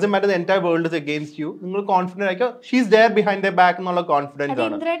doesn't matter the entire world is against you. നിങ്ങൾ കോൺഫിഡന്റ് ആയിക്കോ, she's there behind their back എന്നുള്ള കോൺഫിഡൻസ്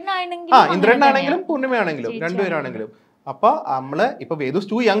ആണ്. ഇന്ദ്രനാണെങ്കിലും പൂർണിമയാണെങ്കിലും രണ്ടുപേരാണെങ്കിലും അപ്പൊ നമ്മള് ഇപ്പൊ വേദു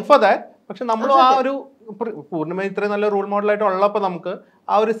ടു യങ് ഫോർ ദാറ്റ്. പക്ഷെ നമ്മളും ആ ഒരു പൂർണ്ണിമ ഇത്രയും നല്ല റോൾ മോഡലായിട്ട് ഉള്ളപ്പോ നമുക്ക്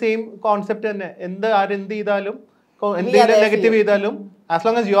ആ ഒരു സെയിം കോൺസെപ്റ്റ് തന്നെ, ആരെന്ത് ചെയ്താലും എന്തെങ്കിലും നെഗറ്റീവ് ചെയ്താലും as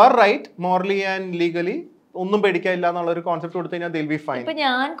long as you are right morally and legally ഒന്നും പേടിക്കാനില്ല എന്നുള്ള ഒരു കോൺസെപ്റ്റ് കൊടുത്തു കഴിഞ്ഞാൽ they'll be fine. ഇപ്പൊ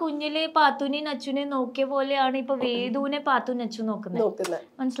ഞാൻ കുഞ്ഞിലെ പാത്തുനെയും അച്ഛനെയും നോക്കിയ പോലെയാണ് ഇപ്പൊ വേദുവിനെ പാത്തുനും അച്ഛൻ നോക്കുന്നത്.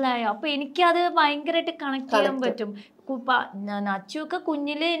 മനസ്സിലായോ? അപ്പൊ എനിക്കത് ഭയങ്കരമായിട്ട് കണക്ട് ചെയ്യാൻ പറ്റും. അച്ചുവൊക്കെ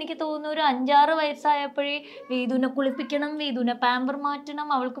കുഞ്ഞില് എനിക്ക് തോന്നുന്നു ഒരു 5-6 വയസ്സായപ്പോഴേ വേദുവിനെ കുളിപ്പിക്കണം, വേദുവിനെ പാമ്പർ മാറ്റണം,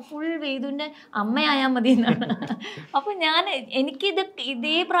 അവൾക്ക് ഫുൾ വേദുവിന്റെ അമ്മയായാൽ മതി എന്നാണ്. അപ്പൊ എനിക്കിത്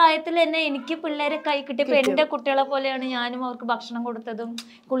ഇതേ പ്രായത്തിൽ തന്നെ എനിക്ക് പിള്ളേരെ കൈ കിട്ടിയപ്പോ എന്റെ കുട്ടികളെ പോലെയാണ് ഞാനും അവർക്ക് ഭക്ഷണം കൊടുത്തതും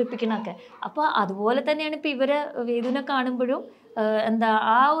കുളിപ്പിക്കണമൊക്കെ. അപ്പൊ അതുപോലെ തന്നെയാണ് ഇപ്പൊ ഇവരെ വേദുവിനെ കാണുമ്പോഴും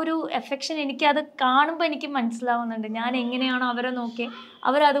ആ ഒരു എഫെക്ഷൻ എനിക്കത് കാണുമ്പോൾ എനിക്ക് മനസ്സിലാവുന്നുണ്ട്. ഞാൻ എങ്ങനെയാണോ അവരെ നോക്കിയത്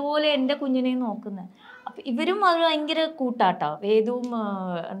അവരതുപോലെ എൻ്റെ കുഞ്ഞിനെയും നോക്കുന്നത്. അപ്പൊ ഇവരും അവർ ഭയങ്കര കൂട്ടാട്ടോ. വേദുവും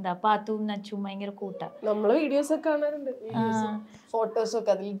പാത്തുവും നച്ചും ഭയങ്കര കൂട്ടാ. നമ്മള് വീഡിയോസ് ഒക്കെ കാണാറുണ്ട്, ഫോട്ടോസ്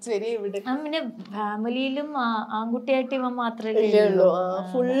ഒക്കെ. പിന്നെ ഫാമിലിയിലും ആൺകുട്ടിയായിട്ട് ഇവൻ മാത്രമേ ഉള്ളൂ,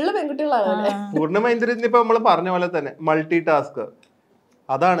 ഫുള്ള് പെൺകുട്ടികളാണ്. പൂർണ്ണിമ ഇന്ദ്രജിത്ത് ഇപ്പൊ നമ്മള് പറഞ്ഞ പോലെ തന്നെ മൾട്ടി ടാസ്ക്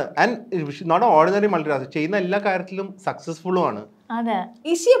അതാണ്. And not ordinary multi task, ചെയ്യുന്ന എല്ലാ കാര്യത്തിലും സക്സസ്ഫുള്ളും ആണ്. അതെ,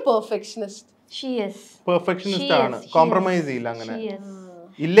 പെർഫെക്ഷനിസ്റ്റ് ആണ്, കോംപ്രമൈസ് ചെയ്യില്ല അങ്ങനെ.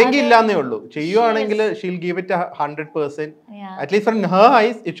 ഇല്ലെങ്കിൽ ഇല്ലാന്നേ ഉള്ളൂ, ചെയ്യുവാണെങ്കിൽ she'll give it 100%. At least from her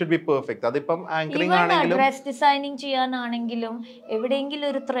eyes it should be perfect. അതിപ്പം ആങ്കറിംഗ് ആണെങ്കിലും ഡ്രസ് ഡിസൈനിങ് ചെയ്യാനാണെങ്കിലും എവിടെയെങ്കിലും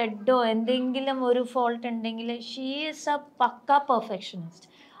ഒരു ത്രെഡോ എന്തെങ്കിലും ഒരു ഫോൾട്ട് ഉണ്ടെങ്കിൽ she is A pucca perfectionist.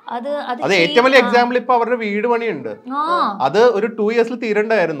 അത് ഏറ്റവും വലിയ എക്സാമ്പിൾ ഇപ്പൊ അവരുടെ വീട് പണിയുണ്ട്. അത് ഒരു 2 years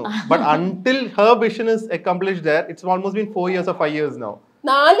തീരണ്ടായിരുന്നു. But until Har vision is accomplished there it's almost been 4 years or 5 years now.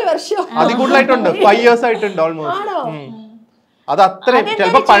 4 വർഷം അതിൽ കൂടുതലായിട്ടുണ്ട്, 5 years ആയിട്ടുണ്ട് ഓൾമോസ്റ്റ്. അത്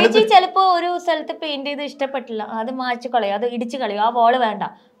അത്രയും ചിലപ്പോ ഒരു സ്ഥലത്ത് പെയിന്റ് ചെയ്ത് ഇഷ്ടപ്പെട്ടില്ല, അത് മായ്ച്ചു കളയും, അത് ഇടിച്ചു കളയും, ആ വോള് വേണ്ട,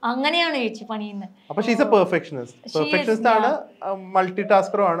 അങ്ങനെയാണ് ചേച്ചി പണിയുന്നത്. അപ്പൊ ഷീ ഈസ് എ പെർഫെക്ഷനിസ്റ്റ് ആണ്, മൾട്ടി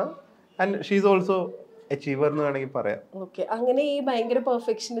ടാസ്കറും ആണ്, and she is also achiever എന്ന് വേണമെങ്കിൽ പറയാം. ഓക്കെ, അങ്ങനെ ഈ ഭയങ്കര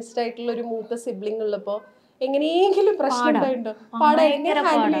പെർഫെക്ഷനിസ്റ്റ് ആയിട്ടുള്ള ഒരു മൂത്ത സിബ്ലിംഗ് ഉള്ളപ്പോ എങ്ങനെയെങ്കിലും പ്രശ്നം ഉണ്ടായിട്ടുണ്ടോ?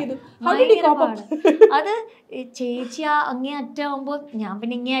 അത് ചേച്ചി അങ്ങേ അറ്റമാകുമ്പോ ഞാൻ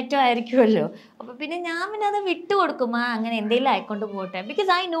പിന്നെ ഇങ്ങേ അറ്റം ആയിരിക്കുമല്ലോ. അപ്പൊ പിന്നെ ഞാൻ പിന്നെ അത് വിട്ടുകൊടുക്കും, അങ്ങനെ എന്തെങ്കിലും ആയിക്കൊണ്ട് പോട്ടെ.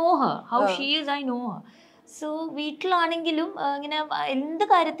 Because I know her, how she is, I know her. So വീട്ടിലാണെങ്കിലും ഇങ്ങനെ എന്ത്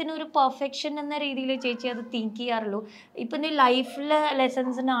കാര്യത്തിനും ഒരു പെർഫെക്ഷൻ എന്ന രീതിയിൽ ചേച്ചി അത് തിങ്ക് ചെയ്യാറുള്ളൂ. ഇപ്പം നീ ലൈഫിലെ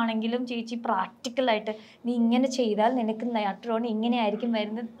ലെസൺസിനാണെങ്കിലും ചേച്ചി പ്രാക്ടിക്കലായിട്ട് നീ ഇങ്ങനെ ചെയ്താൽ നിനക്ക് നേട്ടമാണ്, ഇങ്ങനെ ആയിരിക്കും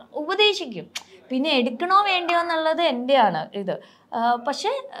വരുന്നത് ഉപദേശിക്കും. പിന്നെ എടുക്കണോ വേണ്ടിയോ എന്നുള്ളത് എൻ്റെയാണ് ഇത്.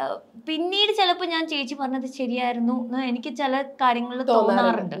 പക്ഷെ പിന്നീട് ചിലപ്പോൾ ഞാൻ ചേച്ചി പറഞ്ഞത് ശരിയായിരുന്നു എന്ന് എനിക്ക് ചില കാര്യങ്ങളിൽ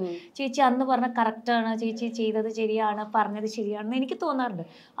തോന്നാറുണ്ട്. ചേച്ചി അന്ന് പറഞ്ഞ കറക്റ്റാണ്, ചേച്ചി ചെയ്തത് ശരിയാണ്, പറഞ്ഞത് ശരിയാണെന്ന് എനിക്ക് തോന്നാറുണ്ട്.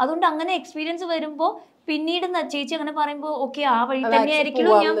 അതുകൊണ്ട് അങ്ങനെ എക്സ്പീരിയൻസ് വരുമ്പോൾ പിന്നീട് ചേച്ചി അങ്ങനെ പറയുമ്പോൾ ഓക്കെ ആ വഴി തന്നെയായിരിക്കും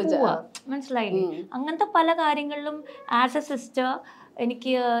ഞാൻ പോവാ. മനസ്സിലായില്ലേ? അങ്ങനത്തെ പല കാര്യങ്ങളിലും ആസ് എ സിസ്റ്റർ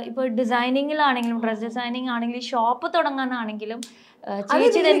എനിക്ക് ഇപ്പോൾ ഡിസൈനിങ്ങിലാണെങ്കിലും ഡ്രസ് ഡിസൈനിങ് ആണെങ്കിലും ഷോപ്പ് തുടങ്ങാനാണെങ്കിലും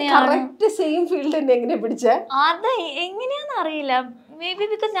ചേച്ചി തന്നെയാണ്. അത് എങ്ങനെയാന്ന് അറിയില്ല, മേ ബി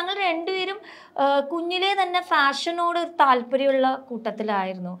ബിക്കോസ് ഞങ്ങൾ രണ്ടുപേരും കുഞ്ഞിലേ തന്നെ ഫാഷനോട് താല്പര്യമുള്ള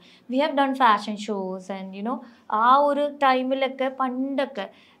കൂട്ടത്തിലായിരുന്നു. We have done fashion shows and you know ആ ഒരു ടൈമിലൊക്കെ പണ്ടൊക്കെ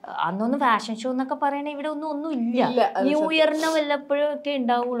അന്നൊന്നും ഫാഷൻ ഷോ എന്നൊക്കെ പറയണ ഇവിടെ ഒന്നും ഇല്ല. ന്യൂ ഇയറിന് വല്ലപ്പോഴും ഒക്കെ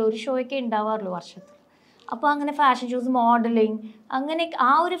ഉണ്ടാവുള്ളൂ, ഒരു ഷോ ഒക്കെ ഉണ്ടാവാറുള്ളൂ വർഷത്തിൽ. അപ്പോൾ അങ്ങനെ ഫാഷൻ ഷോസ്, മോഡലിങ്, അങ്ങനെ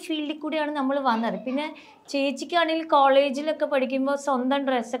ആ ഒരു ഫീൽഡിൽ കൂടിയാണ് നമ്മൾ വന്നത്. പിന്നെ ചേച്ചിക്കാണെങ്കിൽ കോളേജിലൊക്കെ പഠിക്കുമ്പോൾ സ്വന്തം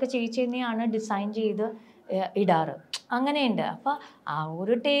ഡ്രസ്സൊക്കെ ചേച്ചി തന്നെയാണ് ഡിസൈൻ ചെയ്ത് ഇടാറ്, അങ്ങനെയുണ്ട്. അപ്പോൾ ആ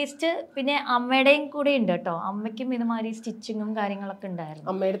ഒരു ടേസ്റ്റ് പിന്നെ അമ്മയുടെയും കൂടെ ഉണ്ട് കേട്ടോ. അമ്മയ്ക്കും ഇതുമാതിരി സ്റ്റിച്ചിങ്ങും കാര്യങ്ങളൊക്കെ ഉണ്ടായിരുന്നു,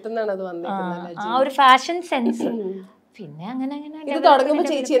 ആ ഒരു ഫാഷൻ സെൻസ്. പിന്നെ അങ്ങനെ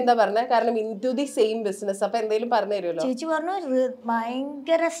ചേച്ചി എന്താ പറഞ്ഞത്? കാരണം ഇൻടു ദി സെയിം ബിസിനസ്, അപ്പൊ എന്തെങ്കിലും പറഞ്ഞു തരുമല്ലോ. ചേച്ചി പറഞ്ഞു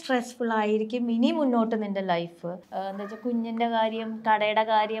ഭയങ്കര സ്ട്രെസ്ഫുൾ ആയിരിക്കും ഇനി മുന്നോട്ട് നിന്റെ ലൈഫ്. എന്താ വെച്ചാൽ കുഞ്ഞിന്റെ കാര്യം, കടയുടെ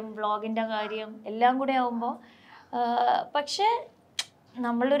കാര്യം, വ്ളോഗിന്റെ കാര്യം എല്ലാം കൂടെ ആവുമ്പോൾ. പക്ഷെ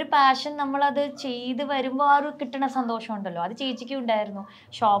നമ്മളൊരു പാഷൻ നമ്മളത് ചെയ്ത് വരുമ്പോൾ ആ ഒരു കിട്ടുന്ന സന്തോഷം ഉണ്ടല്ലോ, അത് ചേച്ചിക്കും ഉണ്ടായിരുന്നു.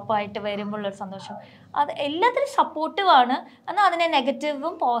 ഷോപ്പായിട്ട് വരുമ്പോഴുള്ളൊരു സന്തോഷം, അത് എല്ലാത്തിനും സപ്പോർട്ടീവാണ്. എന്നാൽ അതിനെ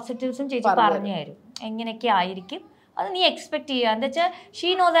നെഗറ്റീവും പോസിറ്റീവ്സും ചേച്ചി പറഞ്ഞു തരും, എങ്ങനെയൊക്കെ ആയിരിക്കും അത് നീ എക്സ്പെക്ട് ചെയ്യുക. എന്താ വെച്ചാൽ she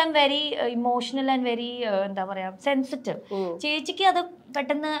knows I am very emotional and very എന്താ പറയുക സെൻസിറ്റീവ്. ചേച്ചിക്ക് അത്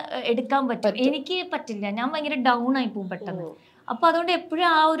പെട്ടെന്ന് എടുക്കാൻ പറ്റും, എനിക്ക് പറ്റില്ല, ഞാൻ ഭയങ്കര ഡൗൺ ആയി പോകും പെട്ടെന്ന്. അപ്പൊ അതുകൊണ്ട് എപ്പോഴും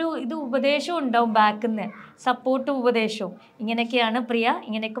ആ ഒരു ഇത് ഉപദേശവും ഉണ്ടാവും, ബാക്കിൽ നിന്ന് സപ്പോർട്ടും ഉപദേശവും. ഇങ്ങനെയൊക്കെയാണ് പ്രിയ,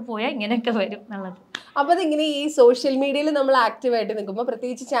 ഇങ്ങനെയൊക്കെ പോയാൽ ഇങ്ങനെയൊക്കെ വരും എന്നുള്ളത്. അപ്പൊ അതിങ്ങനെ ഈ സോഷ്യൽ മീഡിയയിൽ നമ്മൾ ആക്റ്റീവായിട്ട് നിൽക്കുമ്പോൾ,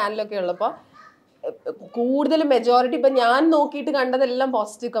 പ്രത്യേകിച്ച് ചാനലൊക്കെ ഉള്ളപ്പോൾ കൂടുതൽ മെജോറിറ്റി ഇപ്പൊ ഞാൻ നോക്കിയിട്ട് കണ്ടതെല്ലാം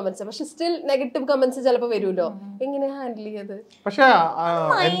പോസിറ്റീവ് കമന്റ്സ്, പക്ഷെ സ്റ്റിൽ നെഗറ്റീവ് കമന്റ്സ് ചിലപ്പോ വരുമല്ലോ. എങ്ങനെ ഹാൻഡിൽ ചെയ്യത്? പക്ഷെ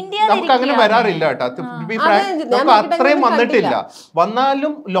നമുക്ക് അങ്ങനെ വരാറില്ല കേട്ടോ, നമുക്ക് അത്രയും വന്നിട്ടില്ല.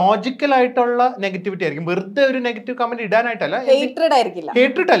 വന്നാലും ലോജിക്കൽ ആയിട്ടുള്ള നെഗറ്റിവിറ്റി ആയിരിക്കും, വെറുതെ ഒരു നെഗറ്റീവ് കമന്റ് ഇടാനായിട്ടല്ല, ഹേറ്റ്രഡ് ആയിരിക്കില്ല,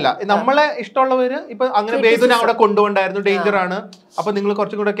 ഹേറ്റ്രഡ് അല്ല. നമ്മളെ ഇഷ്ടമുള്ളവര് ഇപ്പൊ അങ്ങനെ വേദന അവിടെ കൊണ്ടുപോണ്ടായിരുന്നു, ഡേഞ്ചർ ആണ്, അപ്പൊ നിങ്ങൾ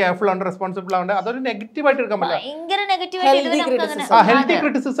കുറച്ചും കൂടെ കെയർഫുൾ ആണ്, റെസ്പോൺസിബിൾ ആണ്, അതൊരു നെഗറ്റീവ് ആയിട്ട് എടുക്കാൻ പറ്റില്ല. ഹെൽത്തി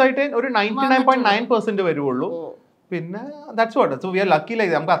ക്രിറ്റിസിസം ആയിട്ട് ഒരു 99.9% വരുവുള്ളൂ. പിന്നെ that's what. So we are lucky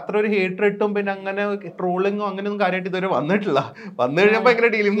like നമുക്ക് അത്ര ഒരു ഹേറ്റ്രേറ്റും പിന്നെ അങ്ങനെ ട്രോളിങ്ങോ അങ്ങനെയൊന്നും കാര്യമായിട്ട് ഇതുവരെ വന്നിട്ടില്ല. വന്നു കഴിയുമ്പോ എങ്ങനെ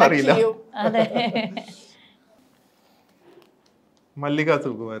ഡീൽ ചെയ്യുന്ന അറിയില്ല. മല്ലിക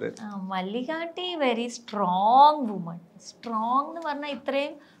Sukumaran, മല്ലികാട്ടി very strong woman. Strong എന്ന് പറഞ്ഞാൽ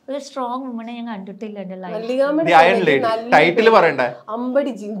ഇത്രയും ഒരു സ്ട്രോങ് വുമണെ ഞാൻ കണ്ടിട്ടില്ല എന്റെ ലൈഫിൽ.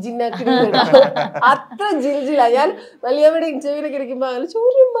 അമ്പടി ജിൻജിന്നാക്കി അത്ര ജിൽജില. ഞാൻ മല്ലികാമ്മയുടെ ഇന്റർവ്യൂലൊക്കെ ഇരിക്കുമ്പോ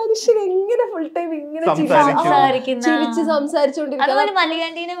ഒരു മനുഷ്യൻ എങ്ങനെ ഫുൾ ടൈം ഇങ്ങനെ ചിരിച്ച് സംസാരിച്ചോണ്ടിരിക്കും. അതുപോലെ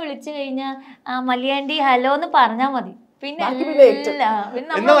മല്ലികാന്റീനെ വിളിച്ചു കഴിഞ്ഞാൽ മല്ലികാന്റി ഹലോ എന്ന് പറഞ്ഞാ മതി. പിന്നെ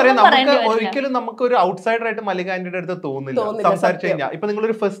എന്താ പറയാ, നമുക്ക് ഒരിക്കലും നമുക്ക് ഒരു ഔട്ട്സൈഡർ ആയിട്ട് മല്ലികാന്റിയുടെ അടുത്ത് തോന്നില്ല സംസാരിച്ചു കഴിഞ്ഞാൽ. ഇപ്പൊ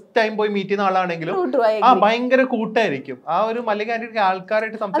നിങ്ങളൊരു ഫസ്റ്റ് ടൈം പോയി മീറ്റ് ചെയ്യുന്ന ആളാണെങ്കിലും ഭയങ്കര കൂട്ടായിരിക്കും. ആ ഒരു മല്ലികാന്റിയുടെ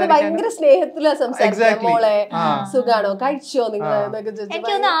ആൾക്കാരായിട്ട് ഭയങ്കര സ്നേഹത്തിലാ സംസാരിക്കും. മോളെ സുഖാണോ, കഴിച്ചോ നിങ്ങൾ?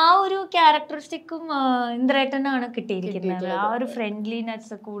 എനിക്ക് തോന്നുന്നു ആ ഒരു ക്യാരക്ടറിസ്റ്റിക്കും ഇന്ദ്രേട്ടനാണ് കിട്ടിയിരിക്കുന്നത്. ആ ഒരു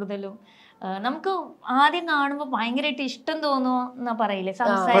ഫ്രണ്ട്ലിനെസ് കൂടുതലും നമുക്ക് ആദ്യം കാണുമ്പോ ഭയങ്കരമായിട്ട് ഇഷ്ടം തോന്നുന്ന പറയില്ലേ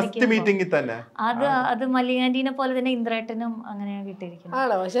സംസാരിക്കും. അത് മല്ലികാന്റീനെ പോലെ തന്നെ ഇന്ദ്രേട്ടനും അങ്ങനെയാണ് കിട്ടിയിരിക്കുന്നത്.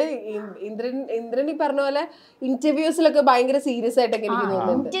 ആണോ? പക്ഷെ ഇന്ദ്രൻ ഈ പറഞ്ഞ പോലെ ഇന്റർവ്യൂസിലൊക്കെ ഭയങ്കര സീരിയസ് ആയിട്ടൊക്കെ എനിക്ക്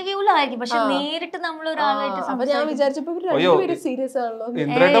തോന്നുന്നുണ്ട്. ഇന്റർവ്യൂലായിരിക്കും, പക്ഷെ നേരിട്ട് നമ്മൾ ഒരാളായിട്ട് ഞാൻ വിചാരിച്ചപ്പോ രണ്ടുപേരും സീരിയസ് ആണല്ലോ.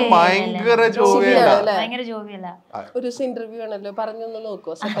 ഭയങ്കര ജോവിയല്ല. ഒരു ഇന്റർവ്യൂ ആണല്ലോ, പറഞ്ഞൊന്ന്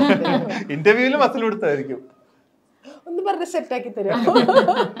നോക്കുവോ? ഇന്റർവ്യൂല് മസിൽ കൊടുത്തായിരിക്കും. ഒന്ന് പറഞ്ഞ് സെറ്റാക്കി തരും.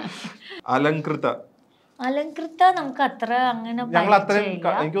 അലങ്കൃത നമുക്ക് അത്ര അങ്ങനെ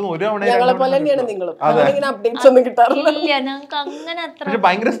ഞങ്ങളെ പോലെ തന്നെയാണ് നിങ്ങളും. അപ്ഡേറ്റ്സ് ഒന്നും കിട്ടാറില്ല. ഞങ്ങൾക്ക് അങ്ങനെ അത്ര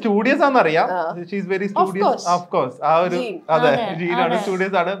ഭയങ്കര സ്റ്റുഡിയസ് ആണെന്നറിയാം. അതെ, ജീനാണ്,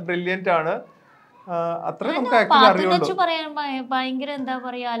 സ്റ്റുഡിയസ് ആണ്, ബ്രില്യന്റ് ആണ്. ഭയങ്കര എന്താ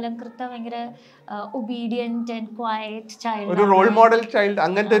പറയാ, അലങ്കൃത ഭയങ്കര ഒബീഡിയന്റ് ആൻഡ് ക്വയറ്റ് ചൈൽഡ്, ഒരു റോൾ മോഡൽ ചൈൽഡ്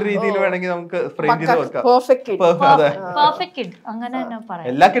അങ്ങനത്തെ ഒരു രീതിയിൽ വേണമെങ്കിൽ നമുക്ക് ഫ്രെയിം ചെയ്ത് വെക്കാം. പെർഫെക്റ്റ് കിഡ് അങ്ങനെ തന്നെ പറയാം.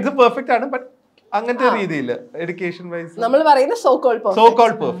 എല്ലാ കിഡ്സും പെർഫെക്റ്റ് ആണ്, ബട്ട് അങ്ങനത്തെ രീതിയിൽ എഡ്യൂക്കേഷൻ വൈസ് നമ്മൾ പറയുന്ന സോ കോൾഡ്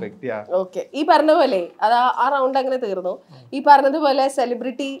പെർഫെക്റ്റ്. ഓക്കെ, ഈ പറഞ്ഞ പോലെ അത് ആ റൗണ്ട് അങ്ങനെ തീർന്നു. ഈ പറഞ്ഞതുപോലെ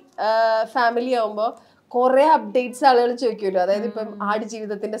സെലിബ്രിറ്റി ഫാമിലി ആവുമ്പോ കുറെ അപ്ഡേറ്റ്സ് ആളുകൾ ചോദിക്കുമല്ലോ. അതായത് ഇപ്പം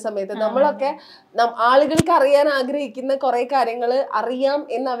ആടുജീവിതത്തിന്റെ സമയത്ത് നമ്മളൊക്കെ ആളുകൾക്ക് അറിയാൻ ആഗ്രഹിക്കുന്ന കുറെ കാര്യങ്ങൾ അറിയാം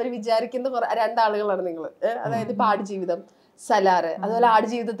എന്ന് അവർ വിചാരിക്കുന്ന രണ്ടാളുകളാണ് നിങ്ങൾ. അതായത് ഇപ്പൊ ആടുജീവിതം, സലാറ്, അതുപോലെ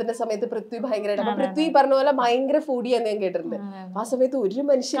ആടുജീവിതത്തിന്റെ സമയത്ത് പൃഥ്വി ഭയങ്കരമായിട്ട്. അപ്പൊ പൃഥ്വി പറഞ്ഞ പോലെ ഭയങ്കര ഫൂഡിയാന്ന് ഞാൻ കേട്ടിട്ടുണ്ട്. ആ സമയത്ത് ഒരു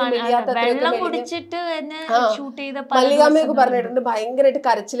മനുഷ്യനും മല്ലികാമ്മയൊക്കെ പറഞ്ഞിട്ടുണ്ട് ഭയങ്കരമായിട്ട്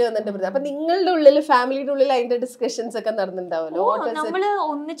കരച്ചില് വന്നിട്ടുണ്ട്. അപ്പൊ നിങ്ങളുടെ ഉള്ളിൽ ഫാമിലിയുടെ ഉള്ളിൽ അതിന്റെ ഡിസ്കഷൻസ് ഒക്കെ നടന്നിട്ടുണ്ടാവല്ലോ. നമ്മള്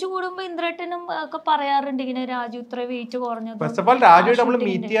ഒന്നിച്ചു കൂടുമ്പോ ഇന്ദ്രേട്ടനും ഒക്കെ പറയാറുണ്ട് ഇങ്ങനെ രാജു ഇത്ര വെയിറ്റ് കുറഞ്ഞു. ഫസ്റ്റ് ഓഫ് ഓൾ രാജുവായിട്ട് നമ്മൾ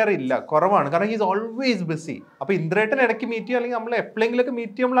മീറ്റ് ചെയ്യാറില്ല, കുറവാണ്. കാരണം ഹീസ് ഓൾവേസ് ബിസി. അപ്പൊ ഇന്ദ്രേട്ടൻ ഇടയ്ക്ക് മീറ്റ് ചെയ്യും, അല്ലെങ്കിൽ നമ്മൾ എപ്പോഴെങ്കിലും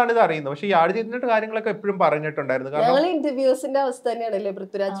മീറ്റ് ചെയ്യുമ്പോഴാണ് ഇത് അറിയുന്നത്. പക്ഷെ ഈ ആടുജീവിതത്തിന്റെ കാര്യങ്ങളൊക്കെ എപ്പോഴും പറഞ്ഞിട്ടുണ്ടായിരുന്നു. കാരണം അവസ്ഥ തന്നെയാണല്ലേ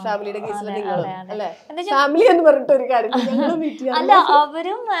പൃഥ്വിരാജ് ഫാമിലിയുടെ കേസിൽ നിങ്ങളും അല്ലെ? ഫാമിലി എന്ന് പറഞ്ഞിട്ട് ഒരു കാര്യം അല്ല,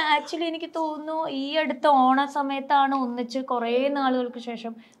 അവരും ആക്ച്വലി എനിക്ക് തോന്നുന്നു ഈ അടുത്ത ഓണ സമയത്താണ് ഒന്നിച്ച് കുറെ നാളുകൾക്ക്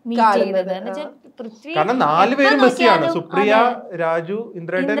ശേഷം മീറ്റ് ചെയ്തത്. കാരണം 4 പേരും ബിസിയാണ്, സുപ്രിയ, രാജു,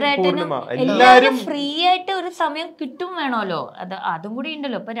 ഇന്ദ്രേട്ടൻ, പൂർണിമ, എല്ലാരും ഫ്രീ ആയിട്ട് ഒരു സമയം കിട്ടും വേണമല്ലോ. അതും കൂടി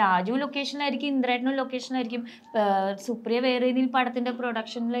ഉണ്ടല്ലോ. ഇപ്പൊ രാജു ലൊക്കേഷനിലായിരിക്കും, ഇന്ദ്രേട്ടനും ലൊക്കേഷനിലായിരിക്കും, സുപ്രിയ വേറെ ഏതെങ്കിലും പടത്തിന്റെ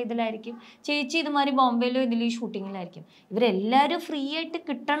പ്രൊഡക്ഷനിലോ ഇതിലായിരിക്കും, ചേച്ചി ഇതുമാതിരി ബോംബെയിലോ ഇതിൽ ഷൂട്ടിങ്ങിലായിരിക്കും. ഇവരെല്ലാവരും ഫ്രീ ആയിട്ട്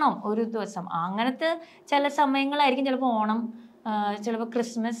കിട്ടണം ഒരു ദിവസം. അങ്ങനത്തെ ചില സമയങ്ങളായിരിക്കും, ചിലപ്പോൾ ഓണം, ചിലപ്പോൾ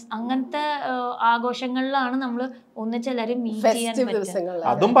ക്രിസ്മസ്, അങ്ങനത്തെ ആഘോഷങ്ങളിലാണ് നമ്മൾ ഒന്നിച്ചെല്ലാരും മീറ്റ് ചെയ്യാൻ പറ്റുക.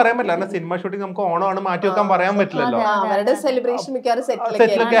 അതും പറയാൻ പറ്റില്ല, കാരണം സിനിമ ഷൂട്ടിംഗ് നമുക്ക് ഓണമാണ് മാറ്റി വെക്കാൻ പറയാൻ പറ്റില്ലല്ലോ.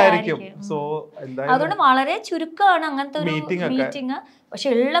 അതുകൊണ്ട് വളരെ ചുരുക്കമാണ് അങ്ങനത്തെ ഒരു മീറ്റിംഗ്. പക്ഷെ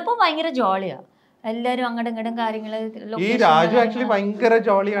ഉള്ളപ്പോ ഭയങ്കര ജോളിയാ, എല്ലാരും അങ്ങോട്ടും ഇങ്ങോട്ടും കാര്യങ്ങള്. ഈ രാജു ആക്ച്വലി ഭയങ്കര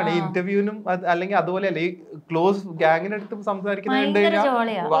ജോളിയാണ് ഈ ഇന്റർവ്യൂവിനും, അല്ലെങ്കിൽ അതുപോലെ ഈ ക്ലോസ് ഗാങ്ങിനടുത്ത് സംസാരിക്കുന്നത്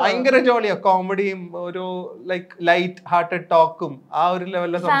ഭയങ്കര ജോളിയാ. കോമഡിയും ഒരു ലൈറ്റ് ഹാർട്ടഡ് ടോക്കും ആ ഒരു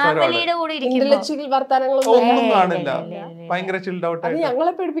ലെവലിലെ സംസാരമാണ്. ഒന്നും കാണില്ല, ഭയങ്കര ചിൽഡ് ഔട്ട് ആയിട്ട്.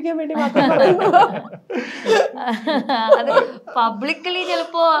 ഞങ്ങളെ പേടിപ്പിക്കാൻ വേണ്ടി അത് പബ്ലിക്കലി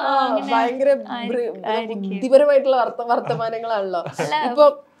ചിലപ്പോ ഭയങ്കര ബുദ്ധിപരമായിട്ടുള്ള വർത്തമാനങ്ങളാണല്ലോ ഇപ്പൊ.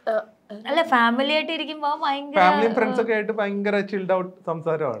 അല്ല, ഫാമിലി ആയിട്ട് ഇരിക്കുമ്പോ ഫാമിലി ഫ്രണ്ട്സ് ഒക്കെ ആയിട്ട് ഭയങ്കര ചിൽഡ് ഔട്ട്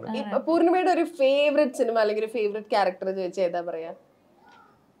സംസാരമാണ്. പൂർണിമയുടെ ഒരു ഫേവറേറ്റ് സിനിമ അല്ലെങ്കിൽ ഒരു ഫേവറേറ്റ് ക്യാരക്ടർ ചോദിച്ചാൽ ഏതാ പറയാ?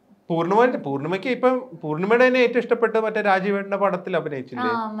 പൂർണിമയ്ക്ക് ഇപ്പം പൂർണിമയുടെ തന്നെ ഏറ്റവും ഇഷ്ടപ്പെട്ട മറ്റേ രാജീവേട്ടന്റെ പടത്തിൽ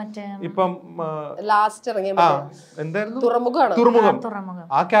അഭിനയിച്ചില്ലേ ഇപ്പം ലാസ്റ്റ് ഇറങ്ങിയ എന്തായിരുന്നു തുറമുഖം.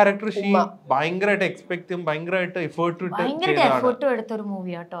 ആ ക്യാരക്ടർ ഭയങ്കരമായിട്ട് എക്സ്പെക്ട് ഭയങ്കരമായിട്ട് എഫേർട്ട് എടുത്തൊരു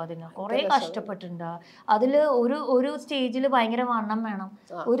മൂവി ആട്ടോ. അതിന് കുറെ കഷ്ടപ്പെട്ടിട്ടുണ്ട്. അതില് ഒരു സ്റ്റേജിൽ ഭയങ്കര വണ്ണം വേണം,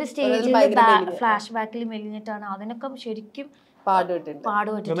 ഒരു സ്റ്റേജിൽ ഫ്ലാഷ് ബാക്കിൽ മെലിഞ്ഞിട്ടാണ്. അതിനൊക്കെ ശരിക്കും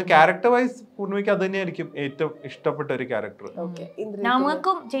പാടുപെട്ടിട്ടുണ്ട്. ക്യാരക്ടർ വൈസ് പൂർണിമയ്ക്ക് അത് തന്നെയായിരിക്കും ഏറ്റവും ഇഷ്ടപ്പെട്ട ഒരു ക്യാരക്ടർ.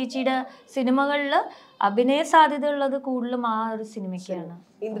 നമുക്കും ചേച്ചിയുടെ സിനിമകളില് അഭിനയ സാധ്യത ഉള്ളത് കൂടുതലും ആ ഒരു സിനിമയ്ക്കാണ്.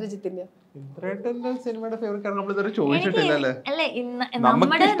 ഇന്ദ്രജിത്തിന്റെ സിനിമയുടെ ഫേവറേറ്റ് ക്യാരക്ടർ നമ്മൾ ഇതുവരെ ചോദിച്ചിട്ടില്ലല്ലേ? അല്ലെ,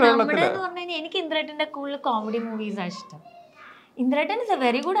 നമ്മുടെ എന്ന് പറഞ്ഞു കഴിഞ്ഞാൽ എനിക്ക് ഇന്ദ്രേട്ടന്റെ കൂടുതൽ കോമഡി മൂവീസാണ് ഇഷ്ടം. ഇന്ദ്രേട്ടൻ is A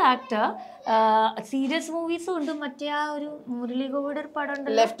very good actor. Serious മൂവീസും ഉണ്ട്. മറ്റേ ആ ഒരു മുരളി ഗോപിയുടെ ഒരു പടം ഉണ്ട്,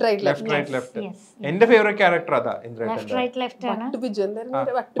 ലെഫ്റ്റ് റൈറ്റ്. എന്റെ ഫേവറേറ്റ് ക്യാരക്ടർ അതാ. ലെഫ്റ്റ് റൈറ്റ് ആണ്.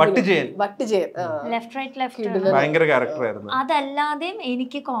 ലെഫ്റ്റ് റൈറ്റ് ഭയങ്കര ക്യാരക്ടർ ആയിരുന്നു. അതല്ലാതെയും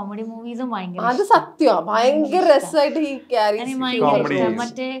എനിക്ക് കോമഡി മൂവീസും ഭയങ്കര, അത് സത്യം ഭയങ്കര രസമായിട്ട് ഈ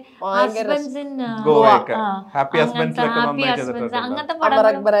മറ്റേ ഹസ്ബൻഡ്സ് ഇൻ ഹാപ്പി ഹസ്ബൻഡ്സ് അങ്ങനത്തെ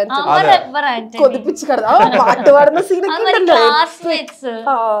കൊതിപ്പിച്ച് പാട്ട് പാടുന്ന സീനൊക്കെ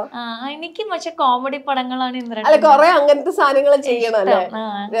എനിക്ക് പക്ഷെ കോമഡി പടങ്ങളാണ് അല്ല കൊറേ അങ്ങനത്തെ സാധനങ്ങൾ ചെയ്യണം അല്ലേ,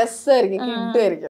 രസമായിരിക്കും, കിട്ടുമായിരിക്കും.